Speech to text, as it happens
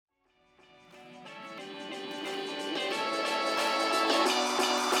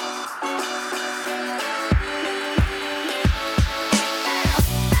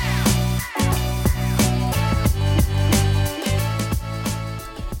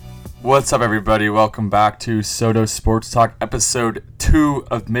What's up, everybody? Welcome back to Soto Sports Talk, episode 2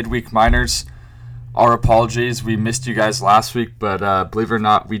 of Midweek Minors. Our apologies, we missed you guys last week, but believe it or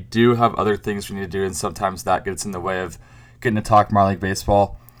not, we do have other things we need to do, and sometimes that gets in the way of getting to talk minor league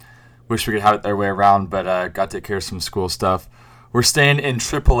baseball. Wish we could have it their way around, but got to take care of some school stuff. We're staying in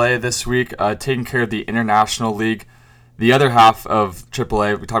AAA this week, taking care of the International League. The other half of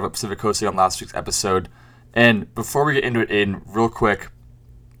AAA, we talked about Pacific Coast League on last week's episode. And before we get into it, Aiden, real quick,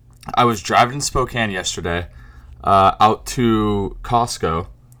 I was driving to Spokane yesterday, out to Costco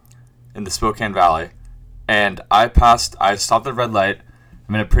in the Spokane Valley, and I stopped at the red light.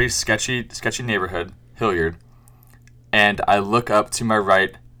 I'm in a pretty sketchy neighborhood, Hilliard, and I look up to my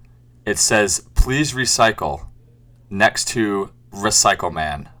right. It says, "Please recycle," next to Recycle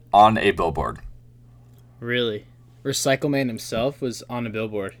Man on a billboard. Really? Recycle Man himself was on a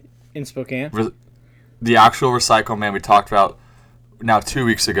billboard in Spokane? The actual Recycle Man we talked about now 2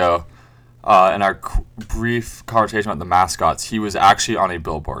 weeks ago in our brief conversation about the mascots, he was actually on a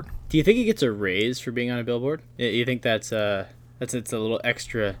billboard. Do you think he gets a raise for being on a billboard? You think that's a little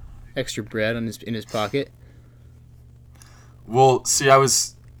extra bread in his pocket? Well, see, I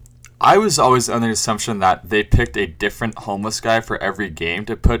was always under the assumption that they picked a different homeless guy for every game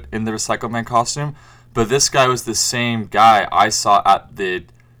to put in the Recycle Man costume, but this guy was the same guy I saw at the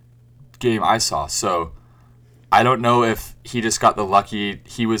game I saw, so I don't know if he just got the lucky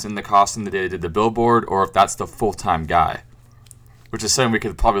he was in the costume the day they did the billboard, or if that's the full-time guy, which is something we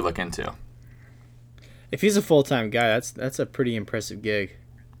could probably look into. If he's a full-time guy, that's a pretty impressive gig.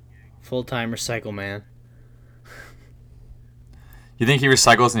 Full-time Recycle Man. You think he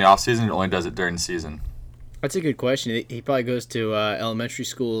recycles in the off-season or only does it during the season? That's a good question. He probably goes to elementary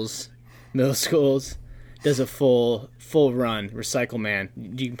schools, middle schools, does a full run, Recycle Man.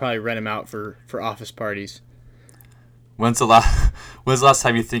 You can probably rent him out for office parties. When's the last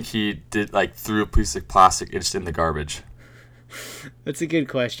time you think he threw a piece of plastic just in the garbage? That's a good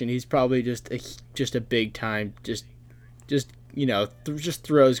question. He's probably just a big time, just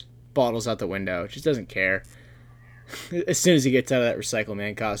throws bottles out the window. Just doesn't care. As soon as he gets out of that Recycle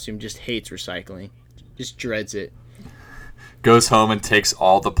Man costume, just hates recycling. Just dreads it. Goes home and takes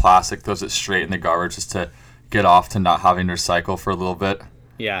all the plastic, throws it straight in the garbage just to get off to not having to recycle for a little bit.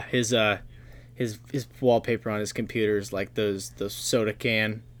 Yeah, his wallpaper on his computer is like those soda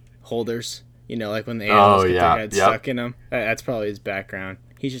can holders. Like when the animals get their head stuck in them. That's probably his background.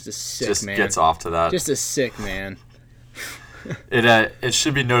 He's just a sick man. Just gets off to that. Just a sick man. It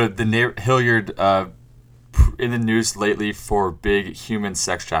should be noted, the Hilliard in the news lately for big human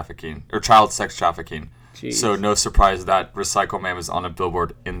sex trafficking or child sex trafficking. Jeez. So no surprise that Recycle Man was on a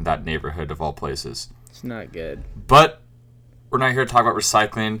billboard in that neighborhood of all places. It's not good. But we're not here to talk about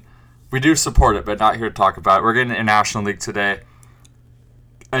recycling. We do support it, but not here to talk about it. We're getting a National League today.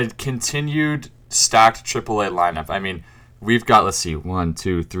 A continued stacked AAA lineup. I mean, we've got, let's see, 1,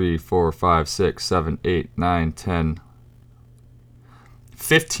 2, 3, 4, 5, 6, 7, 8, 9, 10,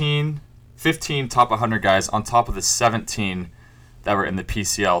 15 top 100 guys on top of the 17 that were in the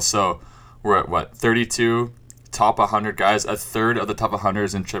PCL. So we're at, 32 top 100 guys. A third of the top 100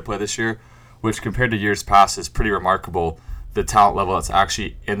 is in AAA this year, which compared to years past is pretty remarkable, the talent level that's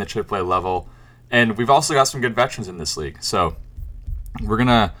actually in the AAA level. And we've also got some good veterans in this league. So we're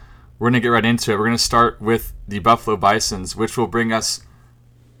gonna get right into it. We're gonna start with the Buffalo Bisons, which will bring us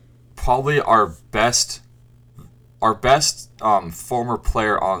probably our best former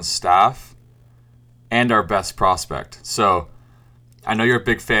player on staff and our best prospect. So I know you're a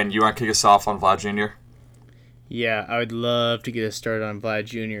big fan. You want to kick us off on Vlad Jr.? Yeah, I would love to get us started on Vlad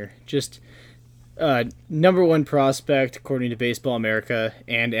Jr. Just number one prospect according to Baseball America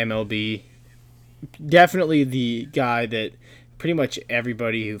and MLB. Definitely the guy that pretty much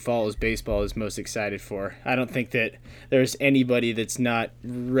everybody who follows baseball is most excited for. I don't think that there's anybody that's not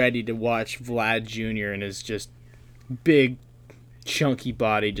ready to watch Vlad Jr. and his just big, chunky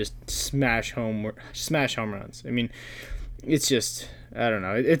body just smash home runs. I mean, it's just, I don't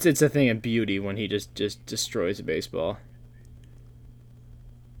know. It's a thing of beauty when he just destroys a baseball.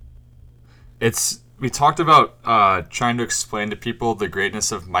 We talked about trying to explain to people the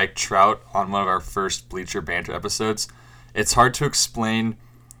greatness of Mike Trout on one of our first Bleacher Banter episodes. It's hard to explain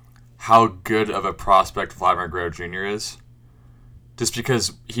how good of a prospect Vladimir Guerrero Jr. is, just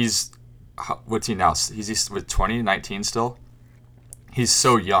because what's he now? He's with 20, 19 still? He's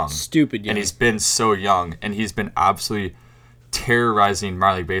so young. Stupid young. And he's been so young, and he's been absolutely terrorizing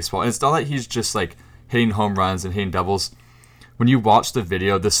minor league baseball. And it's not like he's just like hitting home runs and hitting doubles. When you watch the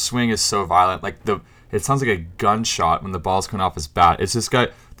video, the swing is so violent. It sounds like a gunshot when the ball's coming off his bat. It's this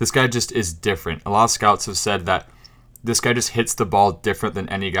guy just is different. A lot of scouts have said that this guy just hits the ball different than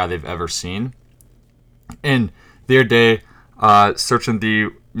any guy they've ever seen. And the other day, searching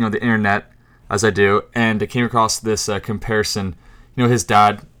the internet as I do, and I came across this comparison. His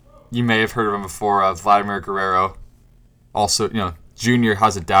dad, you may have heard of him before, Vladimir Guerrero. Also, Junior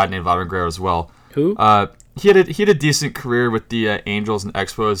has a dad named Vladimir Guerrero as well. Who? He had a decent career with the Angels and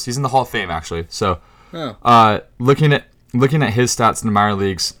Expos. He's in the Hall of Fame actually. So, looking at his stats in the minor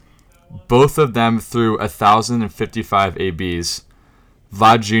leagues, both of them threw 1,055 ABs.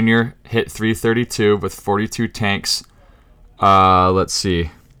 Vlad Jr. hit 332 with 42 tanks. Let's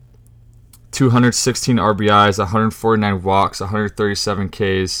see. 216 RBIs, 149 walks, 137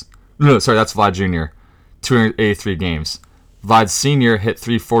 Ks. No, sorry, that's Vlad Jr. 283 games. Vlad Sr. hit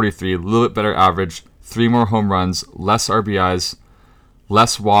 343, a little bit better average, 3 more home runs, less RBIs,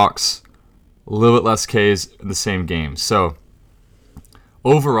 less walks, a little bit less Ks in the same game. So,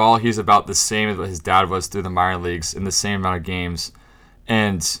 overall, he's about the same as what his dad was through the minor leagues in the same amount of games.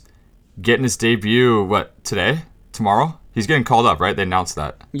 And getting his debut, today? Tomorrow? He's getting called up, right? They announced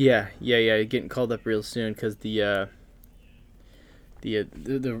that. Yeah. Getting called up real soon because the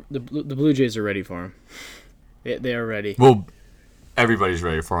Blue Jays are ready for him. They are ready. Well, everybody's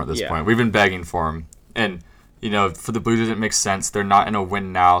ready for him at this point. We've been begging for him. And, for the Blue Jays, it makes sense. They're not in a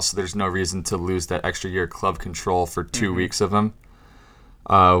win now, so there's no reason to lose that extra year club control for 2 weeks of him.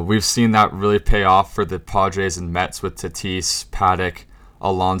 We've seen that really pay off for the Padres and Mets with Tatis, Paddock,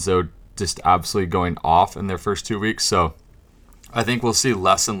 Alonso just absolutely going off in their first 2 weeks. So I think we'll see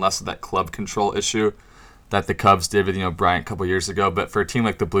less and less of that club control issue that the Cubs did with Bryant a couple years ago. But for a team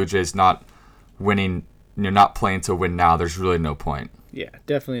like the Blue Jays not winning, not playing to win now, there's really no point. Yeah,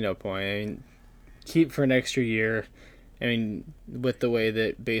 definitely no point. I mean, keep for an extra year. I mean, with the way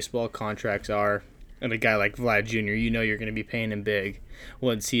that baseball contracts are, and a guy like Vlad Jr., you're going to be paying him big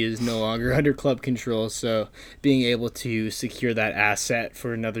once he is no longer under club control. So being able to secure that asset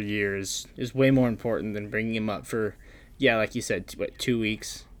for another year is way more important than bringing him up for, like you said, 2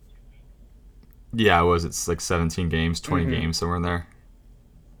 weeks? Yeah, it's like 17 games, 20 games, somewhere in there.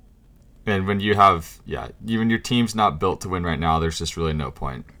 And when you have, even your team's not built to win right now, there's just really no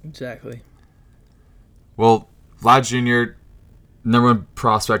point. Exactly. Well, Vlad Jr., number one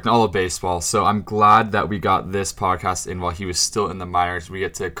prospect in all of baseball, so I'm glad that we got this podcast in while he was still in the minors. We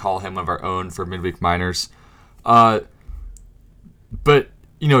get to call him one of our own for midweek minors. But,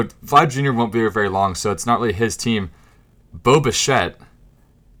 Vlad Jr. won't be here very long, so it's not really his team. Bo Bichette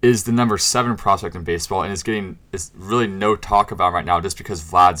is the number 7 prospect in baseball and is really no talk about right now just because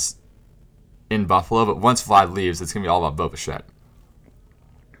Vlad's in Buffalo. But once Vlad leaves, it's going to be all about Bo Bichette.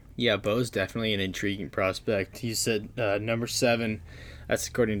 Yeah, Bo's definitely an intriguing prospect. He said number 7. That's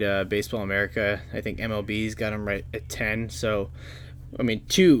according to Baseball America. I think MLB's got him right at 10. So,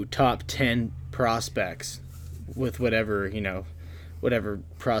 2 top 10 prospects with whatever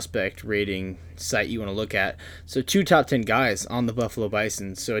prospect rating site you want to look at. So 2 top 10 guys on the Buffalo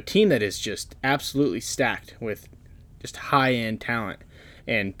Bison. So a team that is just absolutely stacked with just high-end talent.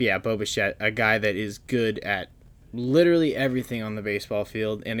 And, Bo Bichette, a guy that is good at literally everything on the baseball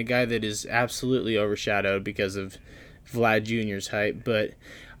field, and a guy that is absolutely overshadowed because of Vlad Jr.'s hype, but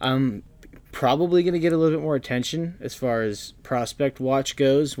I'm probably going to get a little bit more attention as far as prospect watch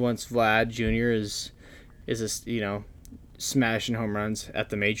goes once Vlad Jr. is smashing home runs at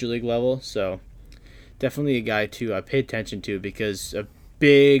the major league level. So definitely a guy to pay attention to because a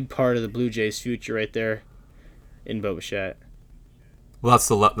big part of the Blue Jays' future right there in Bo Bichette. Well,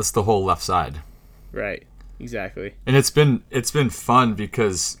 that's the whole left side. Right. Exactly. And it's been fun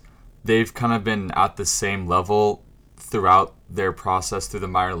because they've kind of been at the same level throughout their process through the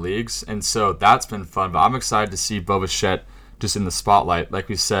minor leagues, and so that's been fun. But I'm excited to see Bo Bichette just in the spotlight. Like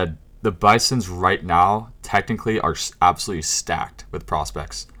we said, the Bisons right now technically are absolutely stacked with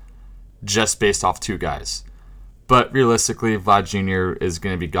prospects, just based off 2 guys. But realistically, Vlad Jr. is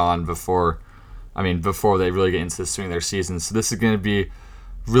going to be gone before they really get into the swing of their season. So this is going to be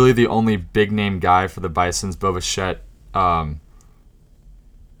really the only big-name guy for the Bisons. Bo Bichette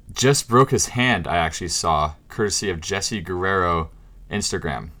just broke his hand, I actually saw, courtesy of Jesse Guerrero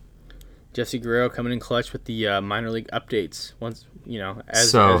Instagram. Jesse Guerrero coming in clutch with the minor league updates, once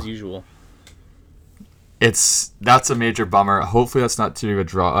as usual. That's a major bummer. Hopefully that's not too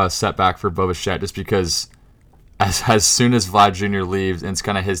big a setback for Bo Bichette, just because as soon as Vlad Jr. leaves and it's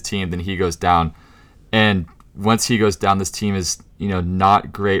kind of his team, then he goes down. And once he goes down, this team is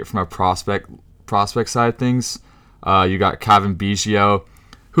not great from a prospect side of things. You got Kevin Biggio,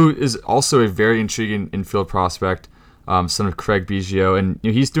 who is also a very intriguing infield prospect, son of Craig Biggio, and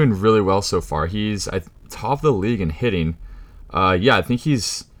he's doing really well so far. He's at top of the league in hitting. I think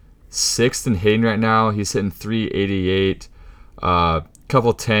he's sixth in hitting right now. He's hitting 388,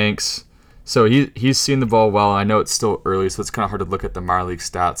 couple tanks. So he's seen the ball well. I know it's still early, so it's kind of hard to look at the minor league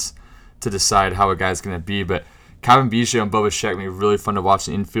stats to decide how a guy's going to be. But Cavan Biggio and Bo Bichette going to be really fun to watch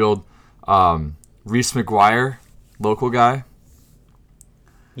in the infield. Reese McGuire, local guy.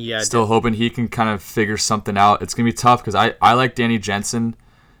 Yeah. Still hoping he can kind of figure something out. It's going to be tough because I like Danny Jansen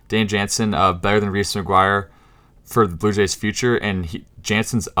better than Reese McGuire for the Blue Jays' future. And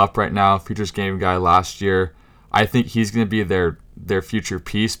Jansen's up right now, Futures game guy last year. I think he's going to be their future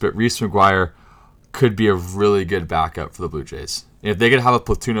piece, but Reese McGuire could be a really good backup for the Blue Jays. If they could have a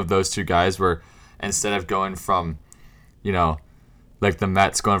platoon of those two guys where instead of going from, like the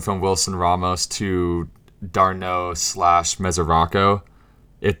Mets going from Wilson Ramos to d'Arnaud / Mesoraco,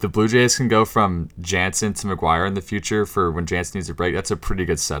 if the Blue Jays can go from Jansen to McGuire in the future for when Jansen needs a break, that's a pretty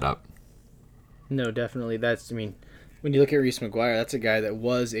good setup. No, definitely. When you look at Reese McGuire, that's a guy that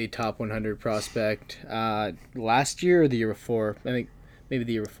was a top 100 prospect last year or the year before. I think maybe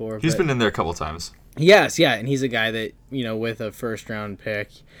the year before. He's been in there a couple times. Yes, yeah, and he's a guy that, with a first-round pick,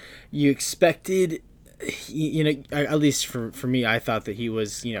 you expected, at least for me, I thought that he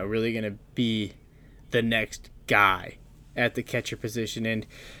was, really going to be the next guy at the catcher position, and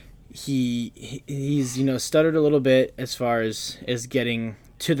he's stuttered a little bit as far as getting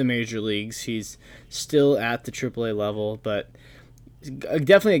to the major leagues. He's still at the AAA level, but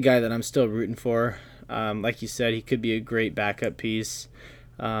definitely a guy that I'm still rooting for. Like you said, he could be a great backup piece,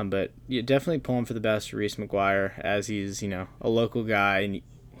 but you definitely pulling for the best for Reese McGuire, as he's a local guy, and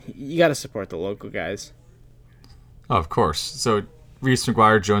you got to support the local guys. Oh, of course. So Reese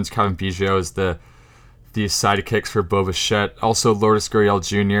McGuire, Jones, Cavan Biggio is the sidekicks for Bo Bichette. Also Lourdes Gurriel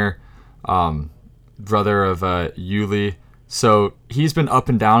Jr., brother of Yuli. So he's been up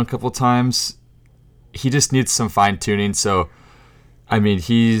and down a couple times. He just needs some fine-tuning. So,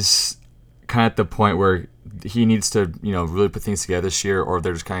 he's kind of at the point where he needs to, really put things together this year, or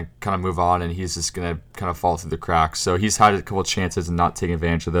they're just kind of move on, and he's just going to kind of fall through the cracks. So he's had a couple chances and not taking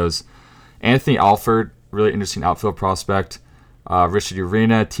advantage of those. Anthony Alford, really interesting outfield prospect. Richard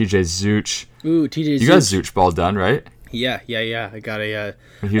Urena, TJ Zeuch. Ooh, TJ Zeuch. You got a Zeuch ball done, right? Yeah. I got a.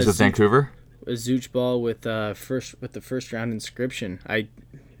 He was with Vancouver. A Zeuch ball with the first round inscription. I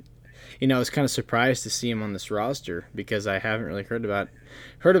was kind of surprised to see him on this roster because I haven't really heard about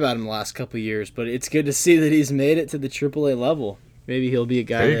him the last couple of years. But it's good to see that he's made it to the AAA level. Maybe he'll be a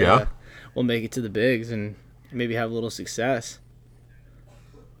guy that will make it to the bigs and maybe have a little success.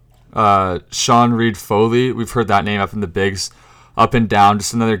 Sean Reed Foley, we've heard that name up in the bigs, up and down.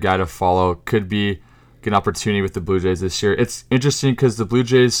 Just another guy to follow. Could be an opportunity with the Blue Jays this year. It's interesting because the Blue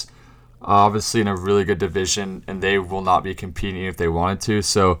Jays obviously in a really good division, and they will not be competing if they wanted to.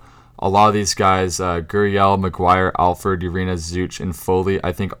 So a lot of these guys, Gurriel, McGuire, Alford, Urena, Zeuch, and Foley,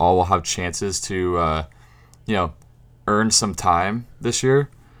 I think all will have chances to, earn some time this year.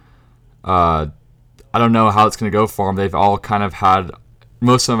 I don't know how it's going to go for them. They've all kind of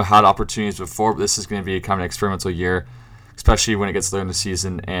most of them have had opportunities before, but this is going to be kind of an experimental year, especially when it gets later in the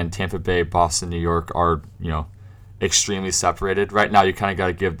season, and Tampa Bay, Boston, New York are, extremely separated. Right now, you kind of got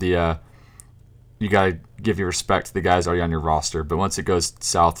to give your respect to the guys already on your roster. But once it goes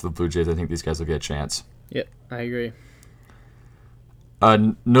south to the Blue Jays, I think these guys will get a chance. Yep, I agree.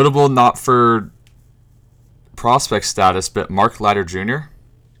 Notable, not for prospect status, but Mark Leiter Jr.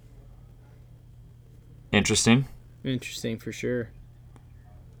 Interesting for sure.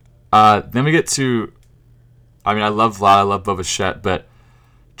 Then we get to, I love Vlad, I love Bo Bichette, but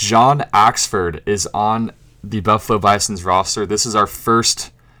John Axford is on the Buffalo Bison's roster. This is our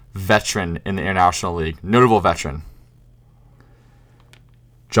first veteran in the International League. Notable veteran.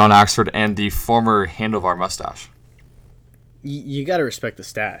 John Axford and the former handlebar mustache. You got to respect the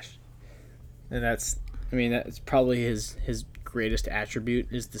stash. And that's probably his greatest attribute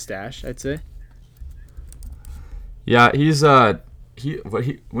is the stash, I'd say. Yeah, he's when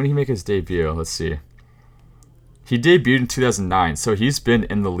did he make his debut? Let's see. He debuted in 2009, so he's been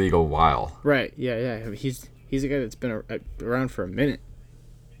in the league a while. Right. Yeah. He's a guy that's been around for a minute.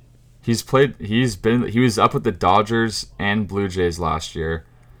 He was up with the Dodgers and Blue Jays last year.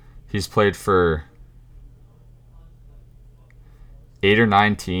 He's played for 8 or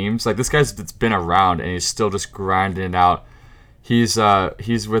 9 teams. Like, this guy's been around, and he's still just grinding it out. He's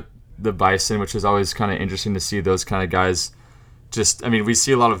with the Bison, which is always kind of interesting to see those kind of guys. We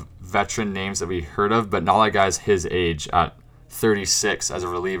see a lot of veteran names that we heard of, but not a lot of guys his age at 36 as a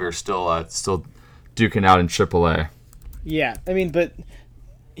reliever still duking out in AAA. Yeah, but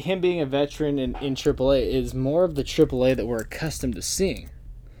him being a veteran in AAA is more of the AAA that we're accustomed to seeing.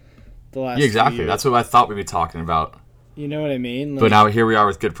 The last exactly. few years. That's what I thought we'd be talking about. You know what I mean? But now here we are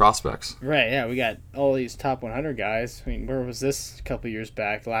with good prospects. Right, yeah, we got all these top 100 guys. I mean, where was this a couple years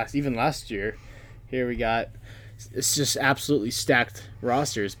back? Even last year. Here we got, it's just absolutely stacked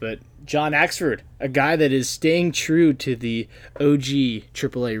rosters. But John Axford, a guy that is staying true to the OG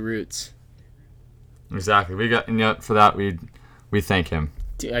AAA roots. Exactly. We got, and for that we thank him.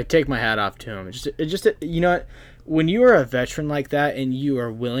 I take my hat off to him. It just you know what? When you are a veteran like that and you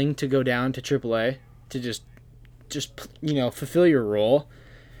are willing to go down to AAA to just fulfill your role,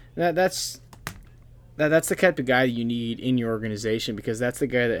 that's the type of guy you need in your organization, because that's the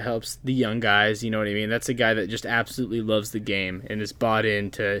guy that helps the young guys. You know what I mean? That's the guy that just absolutely loves the game and is bought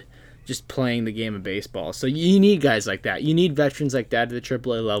into just playing the game of baseball. So you need guys like that. You need veterans like that at the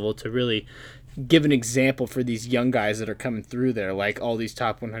AAA level to really give an example for these young guys that are coming through there, like all these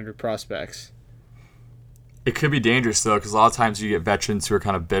top 100 prospects. It could be dangerous, though, because a lot of times you get veterans who are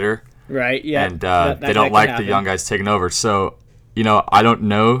kind of bitter. Right, yeah. And they don't like the young guys taking over. So, I don't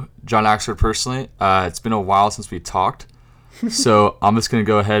know John Axford personally. It's been a while since we talked. So I'm just going to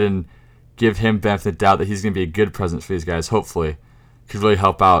go ahead and give him benefit of the doubt that he's going to be a good presence for these guys, hopefully. Could really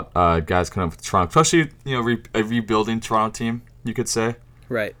help out guys coming up with Toronto, especially, a rebuilding Toronto team, you could say.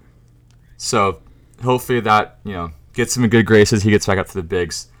 Right. So hopefully that, gets him in good graces. He gets back up to the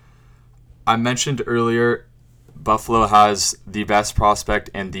bigs. I mentioned earlier Buffalo has the best prospect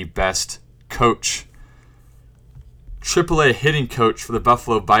and the best coach. AAA hitting coach for the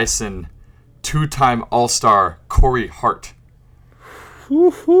Buffalo Bison, two-time All-Star Corey Hart.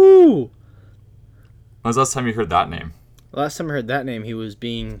 Woohoo! When was the last time you heard that name? Last time I heard that name, he was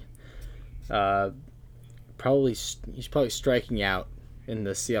being he's probably striking out in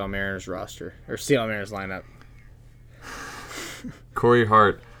the Seattle Mariners roster, or Seattle Mariners lineup. Corey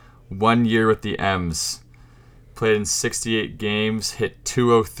Hart, 1 year with the M's. Played in 68 games, hit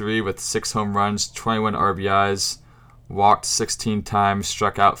 .203 with 6 home runs, 21 RBIs, walked 16 times,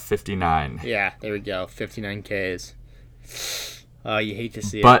 struck out 59. Yeah, there we go. 59 Ks. You hate to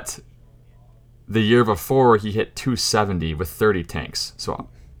see it. But the year before, he hit .270 with 30 tanks. So,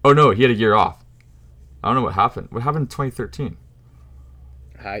 oh no, he had a year off. I don't know what happened. What happened in 2013?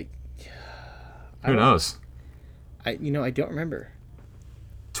 Who knows? I don't remember.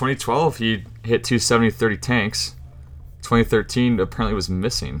 2012, he hit .270 with 30 tanks. 2013 apparently was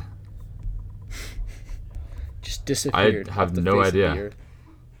missing. Just disappeared. I have no idea.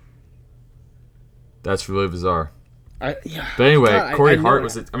 That's really bizarre. But anyway, Corey Hart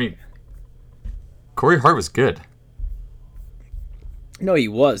was. Corey Hart was good. No, he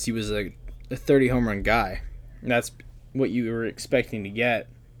was. He was a 30 home run guy. And that's what you were expecting to get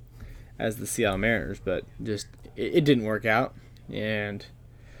as the Seattle Mariners, but just it didn't work out, and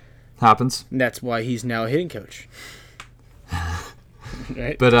happens. That's why he's now a hitting coach.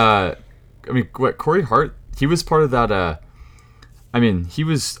 Right? But Corey Hart, he was part of that. He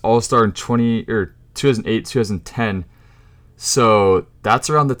was All-Star in 2008, 2010. So that's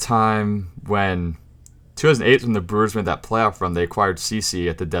around the time when 2008 when the Brewers made that playoff run. They acquired CeCe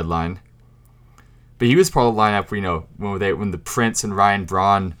at the deadline. But he was part of the lineup where, when the Prince and Ryan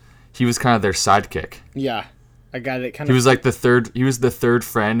Braun, he was kind of their sidekick. Yeah, a guy that kind of. He was like the third. He was the third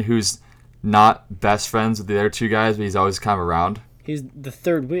friend who's not best friends with the other two guys, but he's always kind of around. He's the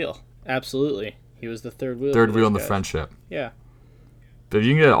third wheel. Absolutely, he was the third wheel. Third wheel in the friendship. Yeah. But if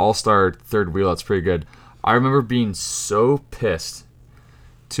you can get an all-star third wheel, that's pretty good. I remember being so pissed.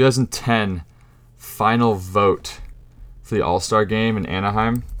 2010 final vote for the All-Star game in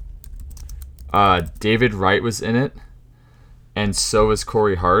Anaheim. David Wright was in it, and so was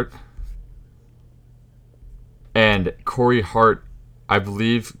Corey Hart. And Corey Hart, I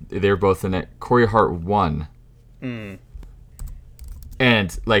believe they were both in it. Corey Hart won. Mm.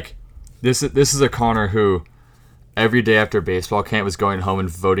 And this is a Connor who every day after baseball camp was going home and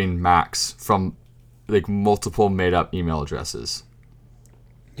voting Max from multiple made up email addresses.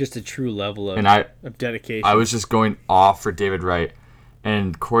 Just a true level of dedication. I was just going off for David Wright,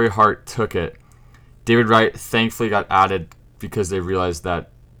 and Corey Hart took it. David Wright thankfully got added because they realized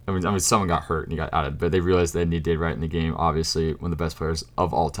that someone got hurt and he got added, but they realized they need David Wright in the game. Obviously, one of the best players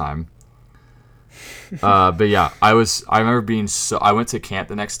of all time. But yeah, I remember being I went to camp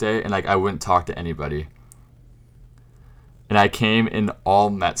the next day and I wouldn't talk to anybody, and I came in all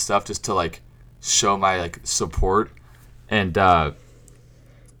Met stuff just to show my support, and I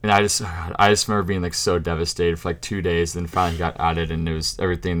just remember being so devastated for 2 days. Then finally got added, and it was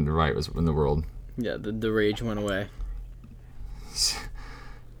everything right was in the world. Yeah, the rage went away.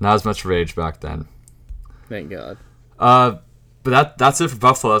 Not as much rage back then. Thank God. But that's it for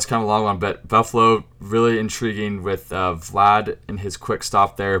Buffalo. That's kind of a long one, but Buffalo really intriguing with Vlad and his quick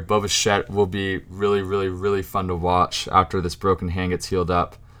stop there. Bo Bichette will be really, really, really fun to watch after this broken hand gets healed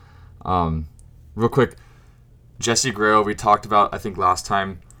up. Real quick, Jesse Guerrero, we talked about, I think last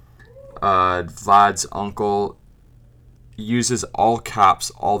time, Vlad's uncle uses all caps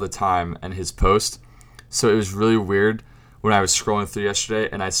all the time in his post. So it was really weird when I was scrolling through yesterday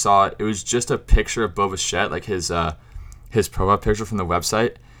and I saw it was just a picture of Bo Bichette, like his profile picture from the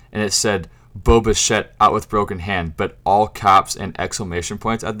website, and it said Bo Bichette out with broken hand, but all caps and exclamation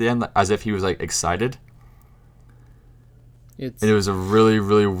points at the end, as if he was like excited. And it was a really,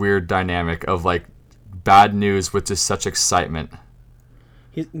 really weird dynamic of like bad news with just such excitement.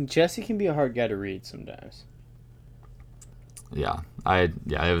 Jesse can be a hard guy to read sometimes. It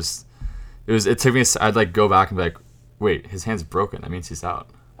took me. I'd like go back and be like, wait, his hand's broken. That means he's out.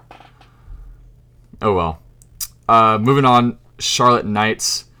 Oh well. Moving on, Charlotte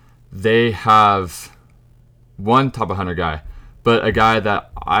Knights. They have one top 100 guy, but a guy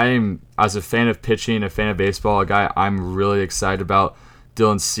that I'm, as a fan of pitching, a fan of baseball, a guy I'm really excited about,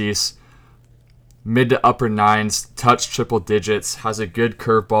 Dylan Cease. Mid to upper nines, touch triple digits, has a good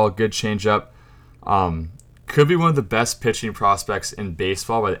curveball, good changeup. Could be one of the best pitching prospects in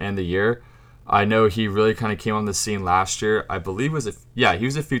baseball by the end of the year. I know he really kind of came on the scene last year. I believe he was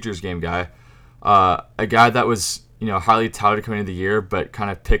a Futures game guy. A guy that was, highly touted coming into the year, but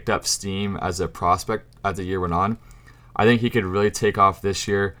kind of picked up steam as a prospect as the year went on. I think he could really take off this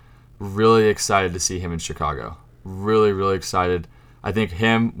year. Really excited to see him in Chicago. Really, really excited. I think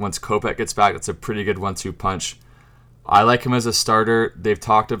him, once Kopech gets back, that's a pretty good 1-2 punch. I like him as a starter. They've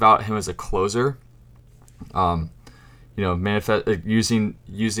talked about him as a closer. Using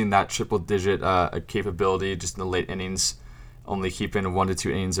that triple digit capability just in the late innings, only keeping 1 to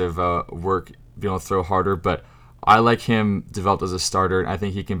 2 innings of work, being able to throw harder. But I like him developed as a starter, and I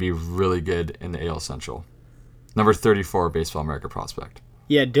think he can be really good in the AL Central. Number 34, Baseball America prospect.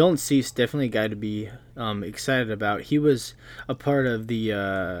 Yeah, Dylan Cease, definitely a guy to be excited about. He was a part of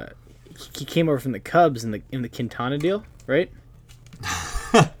the he came over from the Cubs in the Quintana deal, right?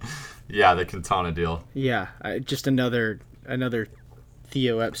 Yeah, the Quintana deal. Yeah, just another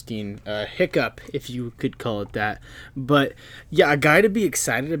Theo Epstein hiccup, if you could call it that. But yeah, a guy to be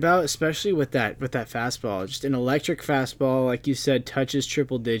excited about, especially with that fastball, just an electric fastball, like you said, touches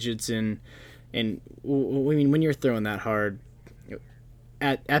triple digits, and I mean, when you're throwing that hard,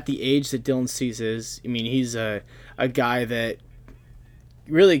 at the age that Dylan Cease is, I mean, he's a guy that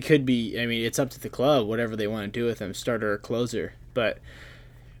really could be. I mean, it's up to the club, whatever they want to do with him, starter or closer. But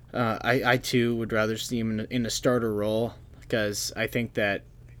I too would rather see him in a starter role, because I think that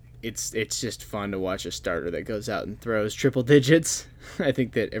it's just fun to watch a starter that goes out and throws triple digits. I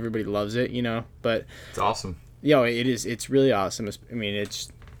think that everybody loves it, But it's awesome. Yeah, it is. It's really awesome. I mean,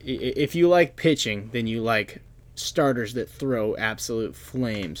 if you like pitching, then you like starters that throw absolute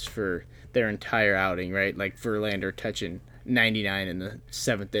flames for their entire outing, right? Like Verlander touching 99 in the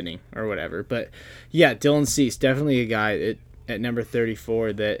 7th inning or whatever. But yeah, Dylan Cease, definitely a guy at number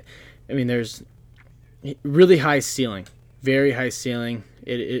 34 that, I mean, there's really high ceiling, very high ceiling.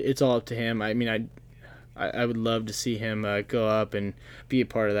 It's all up to him. I mean, I would love to see him go up and be a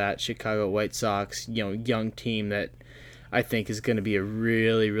part of that Chicago White Sox, young team that I think is going to be a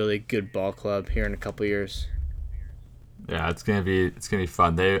really, really good ball club here in a couple years. Yeah, it's gonna be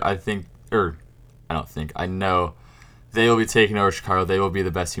fun. I know they will be taking over Chicago. They will be the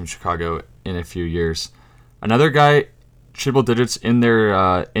best team in Chicago in a few years. Another guy, triple digits in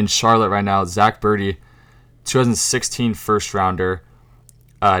in Charlotte right now, Zach Birdie, 2016 first rounder,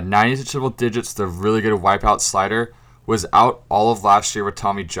 90 to triple digits. The really good wipeout slider, was out all of last year with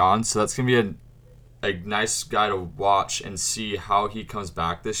Tommy John, so that's gonna be a nice guy to watch and see how he comes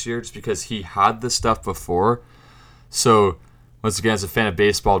back this year, just because he had this stuff before. So, once again, as a fan of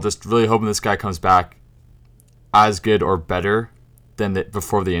baseball, just really hoping this guy comes back as good or better than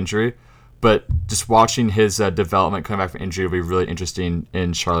before the injury. But just watching his development coming back from injury will be really interesting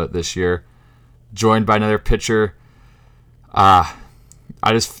in Charlotte this year. Joined by another pitcher. I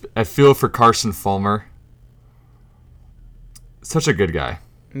feel for Carson Fulmer. Such a good guy.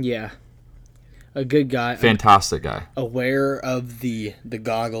 Yeah. A good guy. Fantastic guy. Aware of the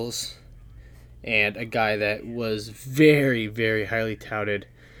goggles. And a guy that was very, very highly touted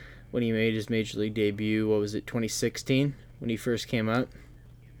when he made his Major League debut. What was it, 2016, when he first came up?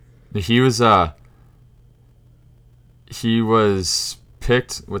 He was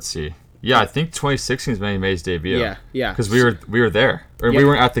picked. Let's see. Yeah, I think 2016 is when he made his debut. Yeah. Because we were there, or we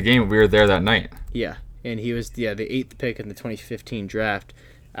weren't at the game. We were there that night. Yeah, and he was the 8th pick in the 2015 draft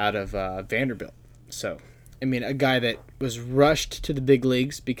out of Vanderbilt. So I mean, a guy that was rushed to the big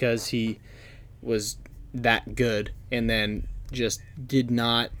leagues because he was that good, and then just did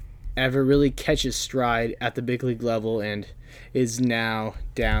not ever really catch his stride at the big league level, and is now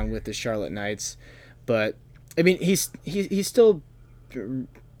down with the Charlotte Knights. But I mean, he's still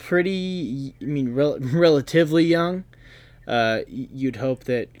pretty. I mean, relatively young. You'd hope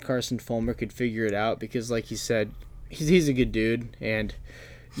that Carson Fulmer could figure it out because, like you said, he's a good dude, and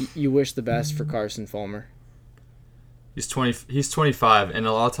you wish the best for Carson Fulmer. He's 25, and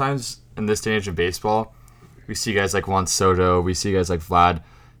a lot of times in this day and age of baseball, we see guys like Juan Soto, we see guys like Vlad,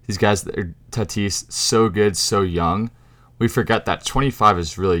 these guys that are Tatis, so good, so young. We forget that 25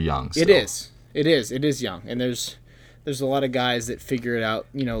 is really young still. It is young, and there's a lot of guys that figure it out,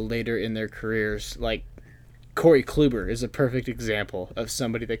 later in their careers. Like Corey Kluber is a perfect example of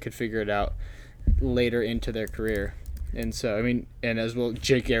somebody that could figure it out later into their career. And so, I mean, and as well,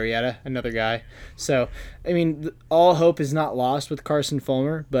 Jake Arrieta, another guy. So, I mean, all hope is not lost with Carson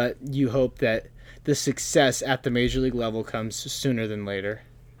Fulmer, but you hope that the success at the major league level comes sooner than later.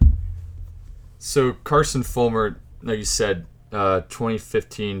 So, Carson Fulmer, like you said,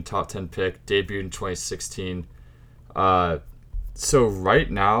 2015 top 10 pick, debuted in 2016. So,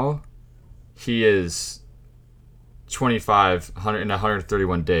 right now, he is 25 in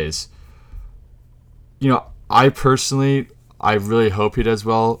 131 days. I really hope he does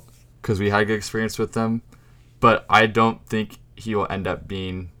well because we had a good experience with him, but I don't think he'll end up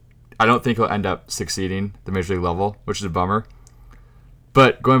succeeding at the major league level, which is a bummer.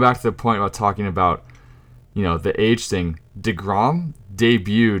 But going back to the point about talking about, the age thing, DeGrom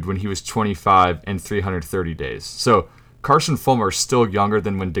debuted when he was 25 and 330 days. So Carson Fulmer is still younger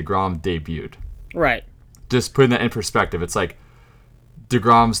than when DeGrom debuted. Right. Just putting that in perspective, it's like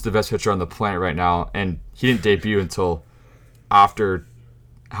DeGrom's the best pitcher on the planet right now, and he didn't debut until after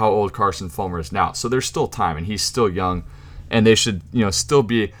how old Carson Fulmer is now. So there's still time, and he's still young, and they should, still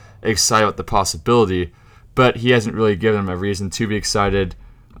be excited about the possibility. But he hasn't really given them a reason to be excited.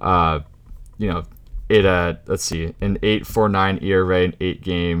 Let's see, an 8.49 ERA in 8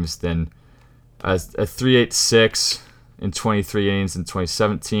 games, then a 3.86 in 23 innings in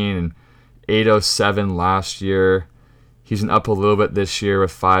 2017, and 8.07 last year. He's been up a little bit this year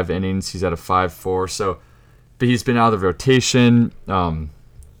with 5 innings. He's at a 5.4. So, but he's been out of the rotation.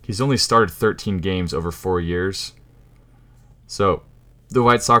 He's only started 13 games over 4 years. So, the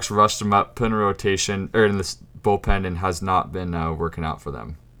White Sox rushed him up, put in a rotation or in this bullpen, and has not been working out for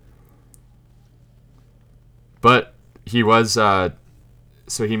them. But he was so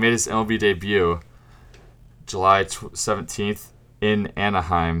he made his MLB debut July 17th in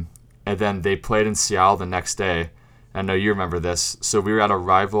Anaheim, and then they played in Seattle the next day. I know you remember this. So we were at a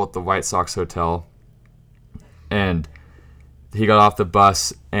rival at the White Sox hotel, and he got off the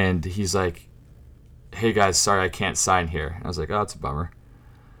bus, and he's like, "Hey guys, sorry I can't sign here." And I was like, "Oh, that's a bummer."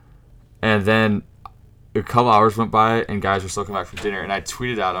 And then a couple hours went by, and guys were still coming back from dinner, and I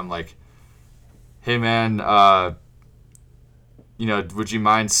tweeted at him like, "Hey man, would you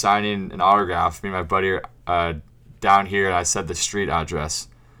mind signing an autograph? Me and my buddy are down here," and I said the street address.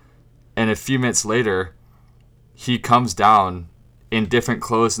 And a few minutes later, he comes down in different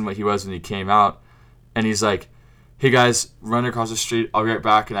clothes than what he was when he came out, and he's like, "Hey guys, run across the street. I'll be right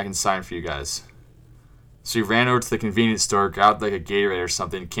back, and I can sign for you guys." So he ran over to the convenience store, grabbed like a Gatorade or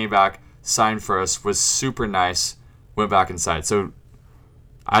something, came back, signed for us, was super nice, went back inside. So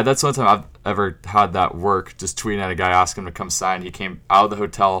that's the only time I've ever had that work, just tweeting at a guy, asking him to come sign. He came out of the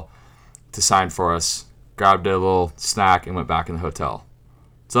hotel to sign for us, grabbed a little snack, and went back in the hotel.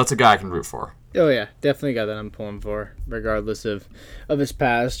 So that's a guy I can root for. Oh yeah, definitely a guy that I'm pulling for, regardless of his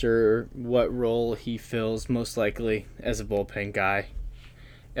past or what role he fills, most likely as a bullpen guy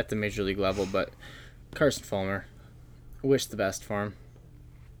at the major league level. But Carson Fulmer, I wish the best for him.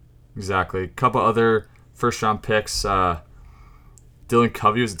 Exactly. A couple other first-round picks. Dylan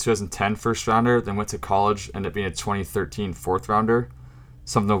Covey was a 2010 first-rounder, then went to college, ended up being a 2013 fourth-rounder.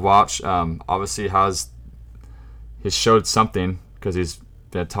 Something to watch. Obviously he's showed something because he's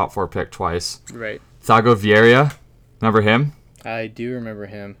been a top 4 pick twice. Right. Thago Vieira, remember him? I do remember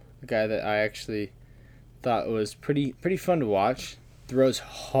him. A guy that I actually thought was pretty fun to watch. Throws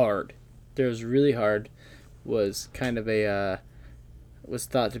hard. Throws really hard. Was kind of was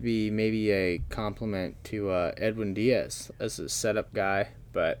thought to be maybe a compliment to Edwin Diaz as a setup guy,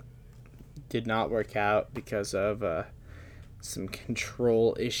 but did not work out because of some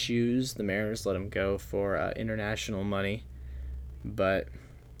control issues. The Mariners let him go for international money. But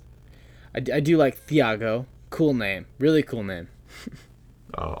I do like Thiago. Cool name. Really cool name.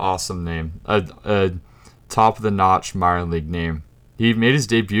 Oh, awesome name. A top-of-the-notch minor league name. He made his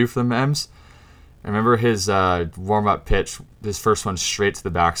debut for the Mems, I remember his warm-up pitch, his first one straight to the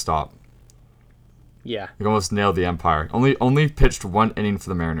backstop. Yeah. He almost nailed the Empire. Only pitched one inning for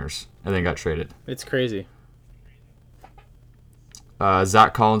the Mariners, and then got traded. It's crazy.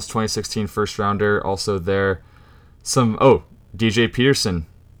 Zach Collins, 2016 first rounder, also there. DJ Peterson,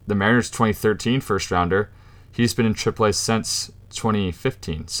 the Mariners 2013 first rounder. He's been in AAA since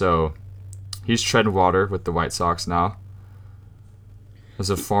 2015, so he's treading water with the White Sox now. As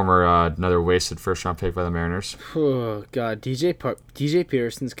a former another wasted first round pick by the Mariners. Oh God, DJ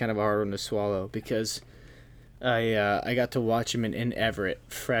Peterson's kind of a hard one to swallow because I got to watch him in Everett,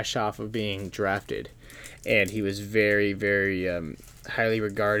 fresh off of being drafted, and he was very, very highly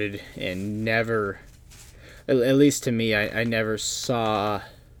regarded and never, at least to me, I never saw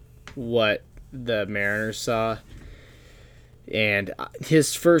what the Mariners saw. And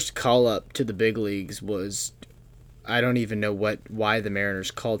his first call up to the big leagues was, I don't even know why the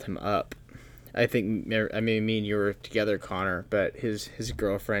Mariners called him up. I mean, me and you were together, Connor, but his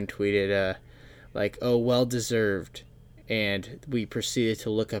girlfriend tweeted, oh, well deserved. And we proceeded to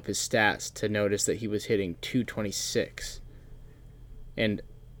look up his stats to notice that he was hitting 226. And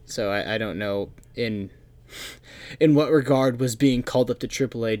so I don't know in what regard was being called up to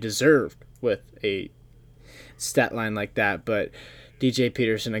AAA deserved with a stat line like that. But DJ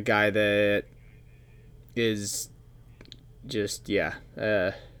Peterson, a guy that is just, you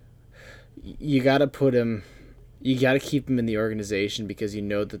gotta keep him in the organization because you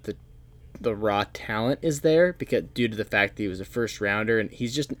know that the raw talent is there because due to the fact that he was a first rounder, and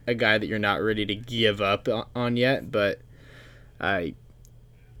he's just a guy that you're not ready to give up on yet. But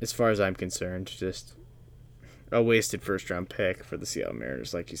as far as I'm concerned, just a wasted first round pick for the Seattle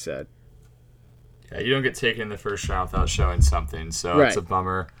Mariners, like you said. Yeah, you don't get taken in the first round without showing something, so Right. It's a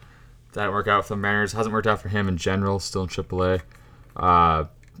bummer. That didn't work out for the Mariners. Hasn't worked out for him in general. Still in AAA.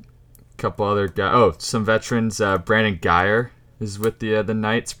 Couple other guys. Oh, some veterans. Brandon Geyer is with the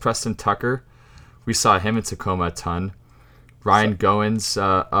Knights. Preston Tucker. We saw him in Tacoma a ton. Ryan Goins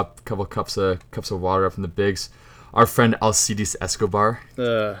up a couple cups of water up in the bigs. Our friend Alcides Escobar,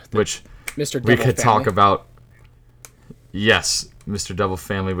 which Mr. we Double could Family. talk about. Yes, Mr. Double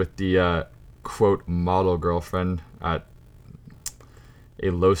Family with the quote model girlfriend at a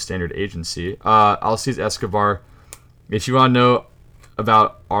low standard agency. Alcides Escobar. If you want to know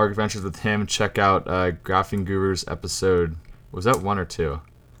about our adventures with him, check out Graphing Gurus episode. Was that 1 or 2?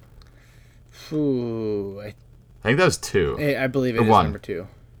 Ooh, I think that was 2. I believe it Or is 1. number 2.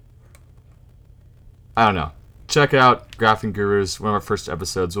 I don't know. Check it out, Graphing Gurus, one of our first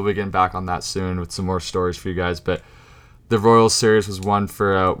episodes. We'll be getting back on that soon with some more stories for you guys. But the Royals series was one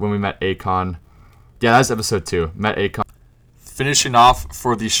for when we met Akon. Yeah, that's episode 2. Met Akon. Finishing off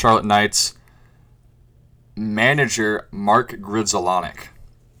for the Charlotte Knights, manager Mark Grudzielanek.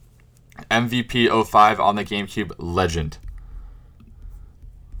 MVP 05 on the GameCube, legend.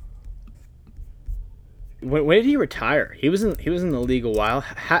 When did he retire? He was in the league a while.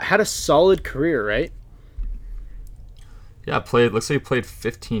 Had a solid career, right? Yeah, looks like he played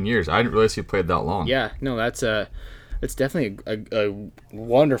 15 years. I didn't realize he played that long. Yeah, no, that's definitely a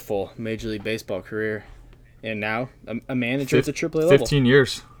wonderful Major League Baseball career. And now a manager at the AAA level. 15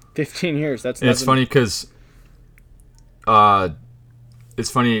 years. 15 years. That's and it's funny because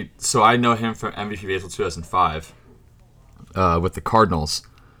it's funny. So I know him from MVP Baseball 2005 with the Cardinals.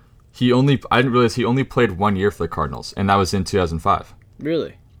 I didn't realize he only played 1 year for the Cardinals, and that was in 2005.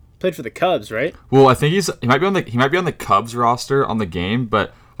 Really? Played for the Cubs, right? Well, I think he might be on the Cubs roster on the game,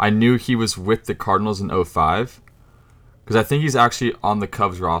 but I knew he was with the Cardinals in 05 because I think he's actually on the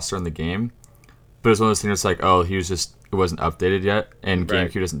Cubs roster in the game. But it was one of those things like, oh, it wasn't updated yet, and Right.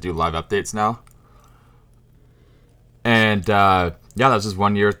 GameCube doesn't do live updates now. And that was his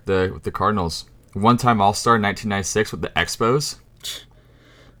 1 year with the Cardinals. One-time All-Star in 1996 with the Expos.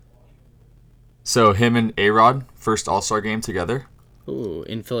 So him and A-Rod, first All-Star game together. Ooh,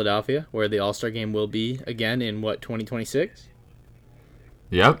 in Philadelphia, where the All-Star game will be again in 2026?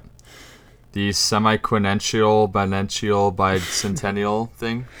 Yep. The semi-quinennial, bicentennial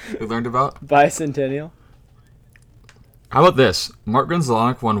thing we learned about. Bicentennial? How about this? Mark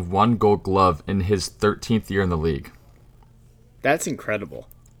Grudzielanek won 1 Gold Glove in his 13th year in the league. That's incredible.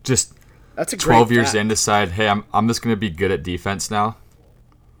 Just That's a 12 great years fact. in, decide, hey, I'm just going to be good at defense now.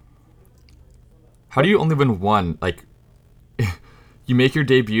 How do you only win 1? Like, you make your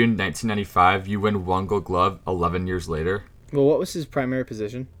debut in 1995, you win 1 Gold Glove 11 years later. Well, what was his primary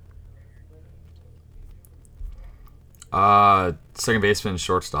position? Second baseman and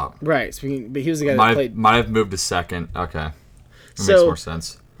shortstop. Right, but he was the guy that played. Might have moved to second. Okay. That makes So- more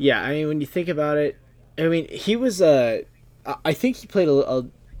sense. Yeah, I mean, when you think about it, I mean, he was I think he played a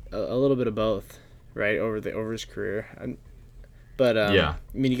little bit of both. right, over his career. But Yeah.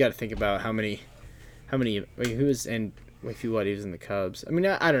 I mean, you got to think about how many like, who was in if he was in the Cubs. I mean,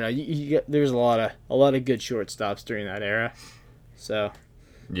 I don't know. There's a lot of good shortstops during that era. So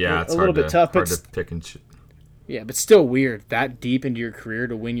Yeah, it's a little bit tough, hard but to pick and choose. yeah, but still weird that deep into your career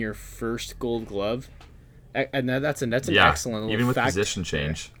to win your first Gold Glove. And that's an excellent little even with fact position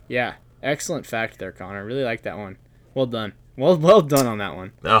change. there. Yeah, excellent fact there, Connor. I really like that one. Well done. Well done on that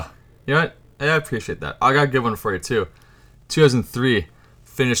one. Oh, you know what? Yeah, I appreciate that. I got a good one for you too. 2003,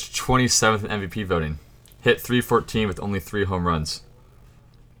 finished 27th in MVP voting. Hit 314 with only 3 home runs.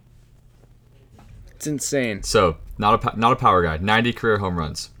 It's insane. So not a power guy. 90 career home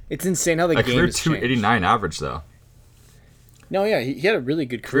runs. It's insane how the A game career has changed. 289 average though. No, yeah, he had a really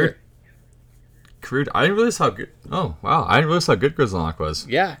good career. I didn't realize how good. Oh wow, I didn't realize how good Grizzlock was.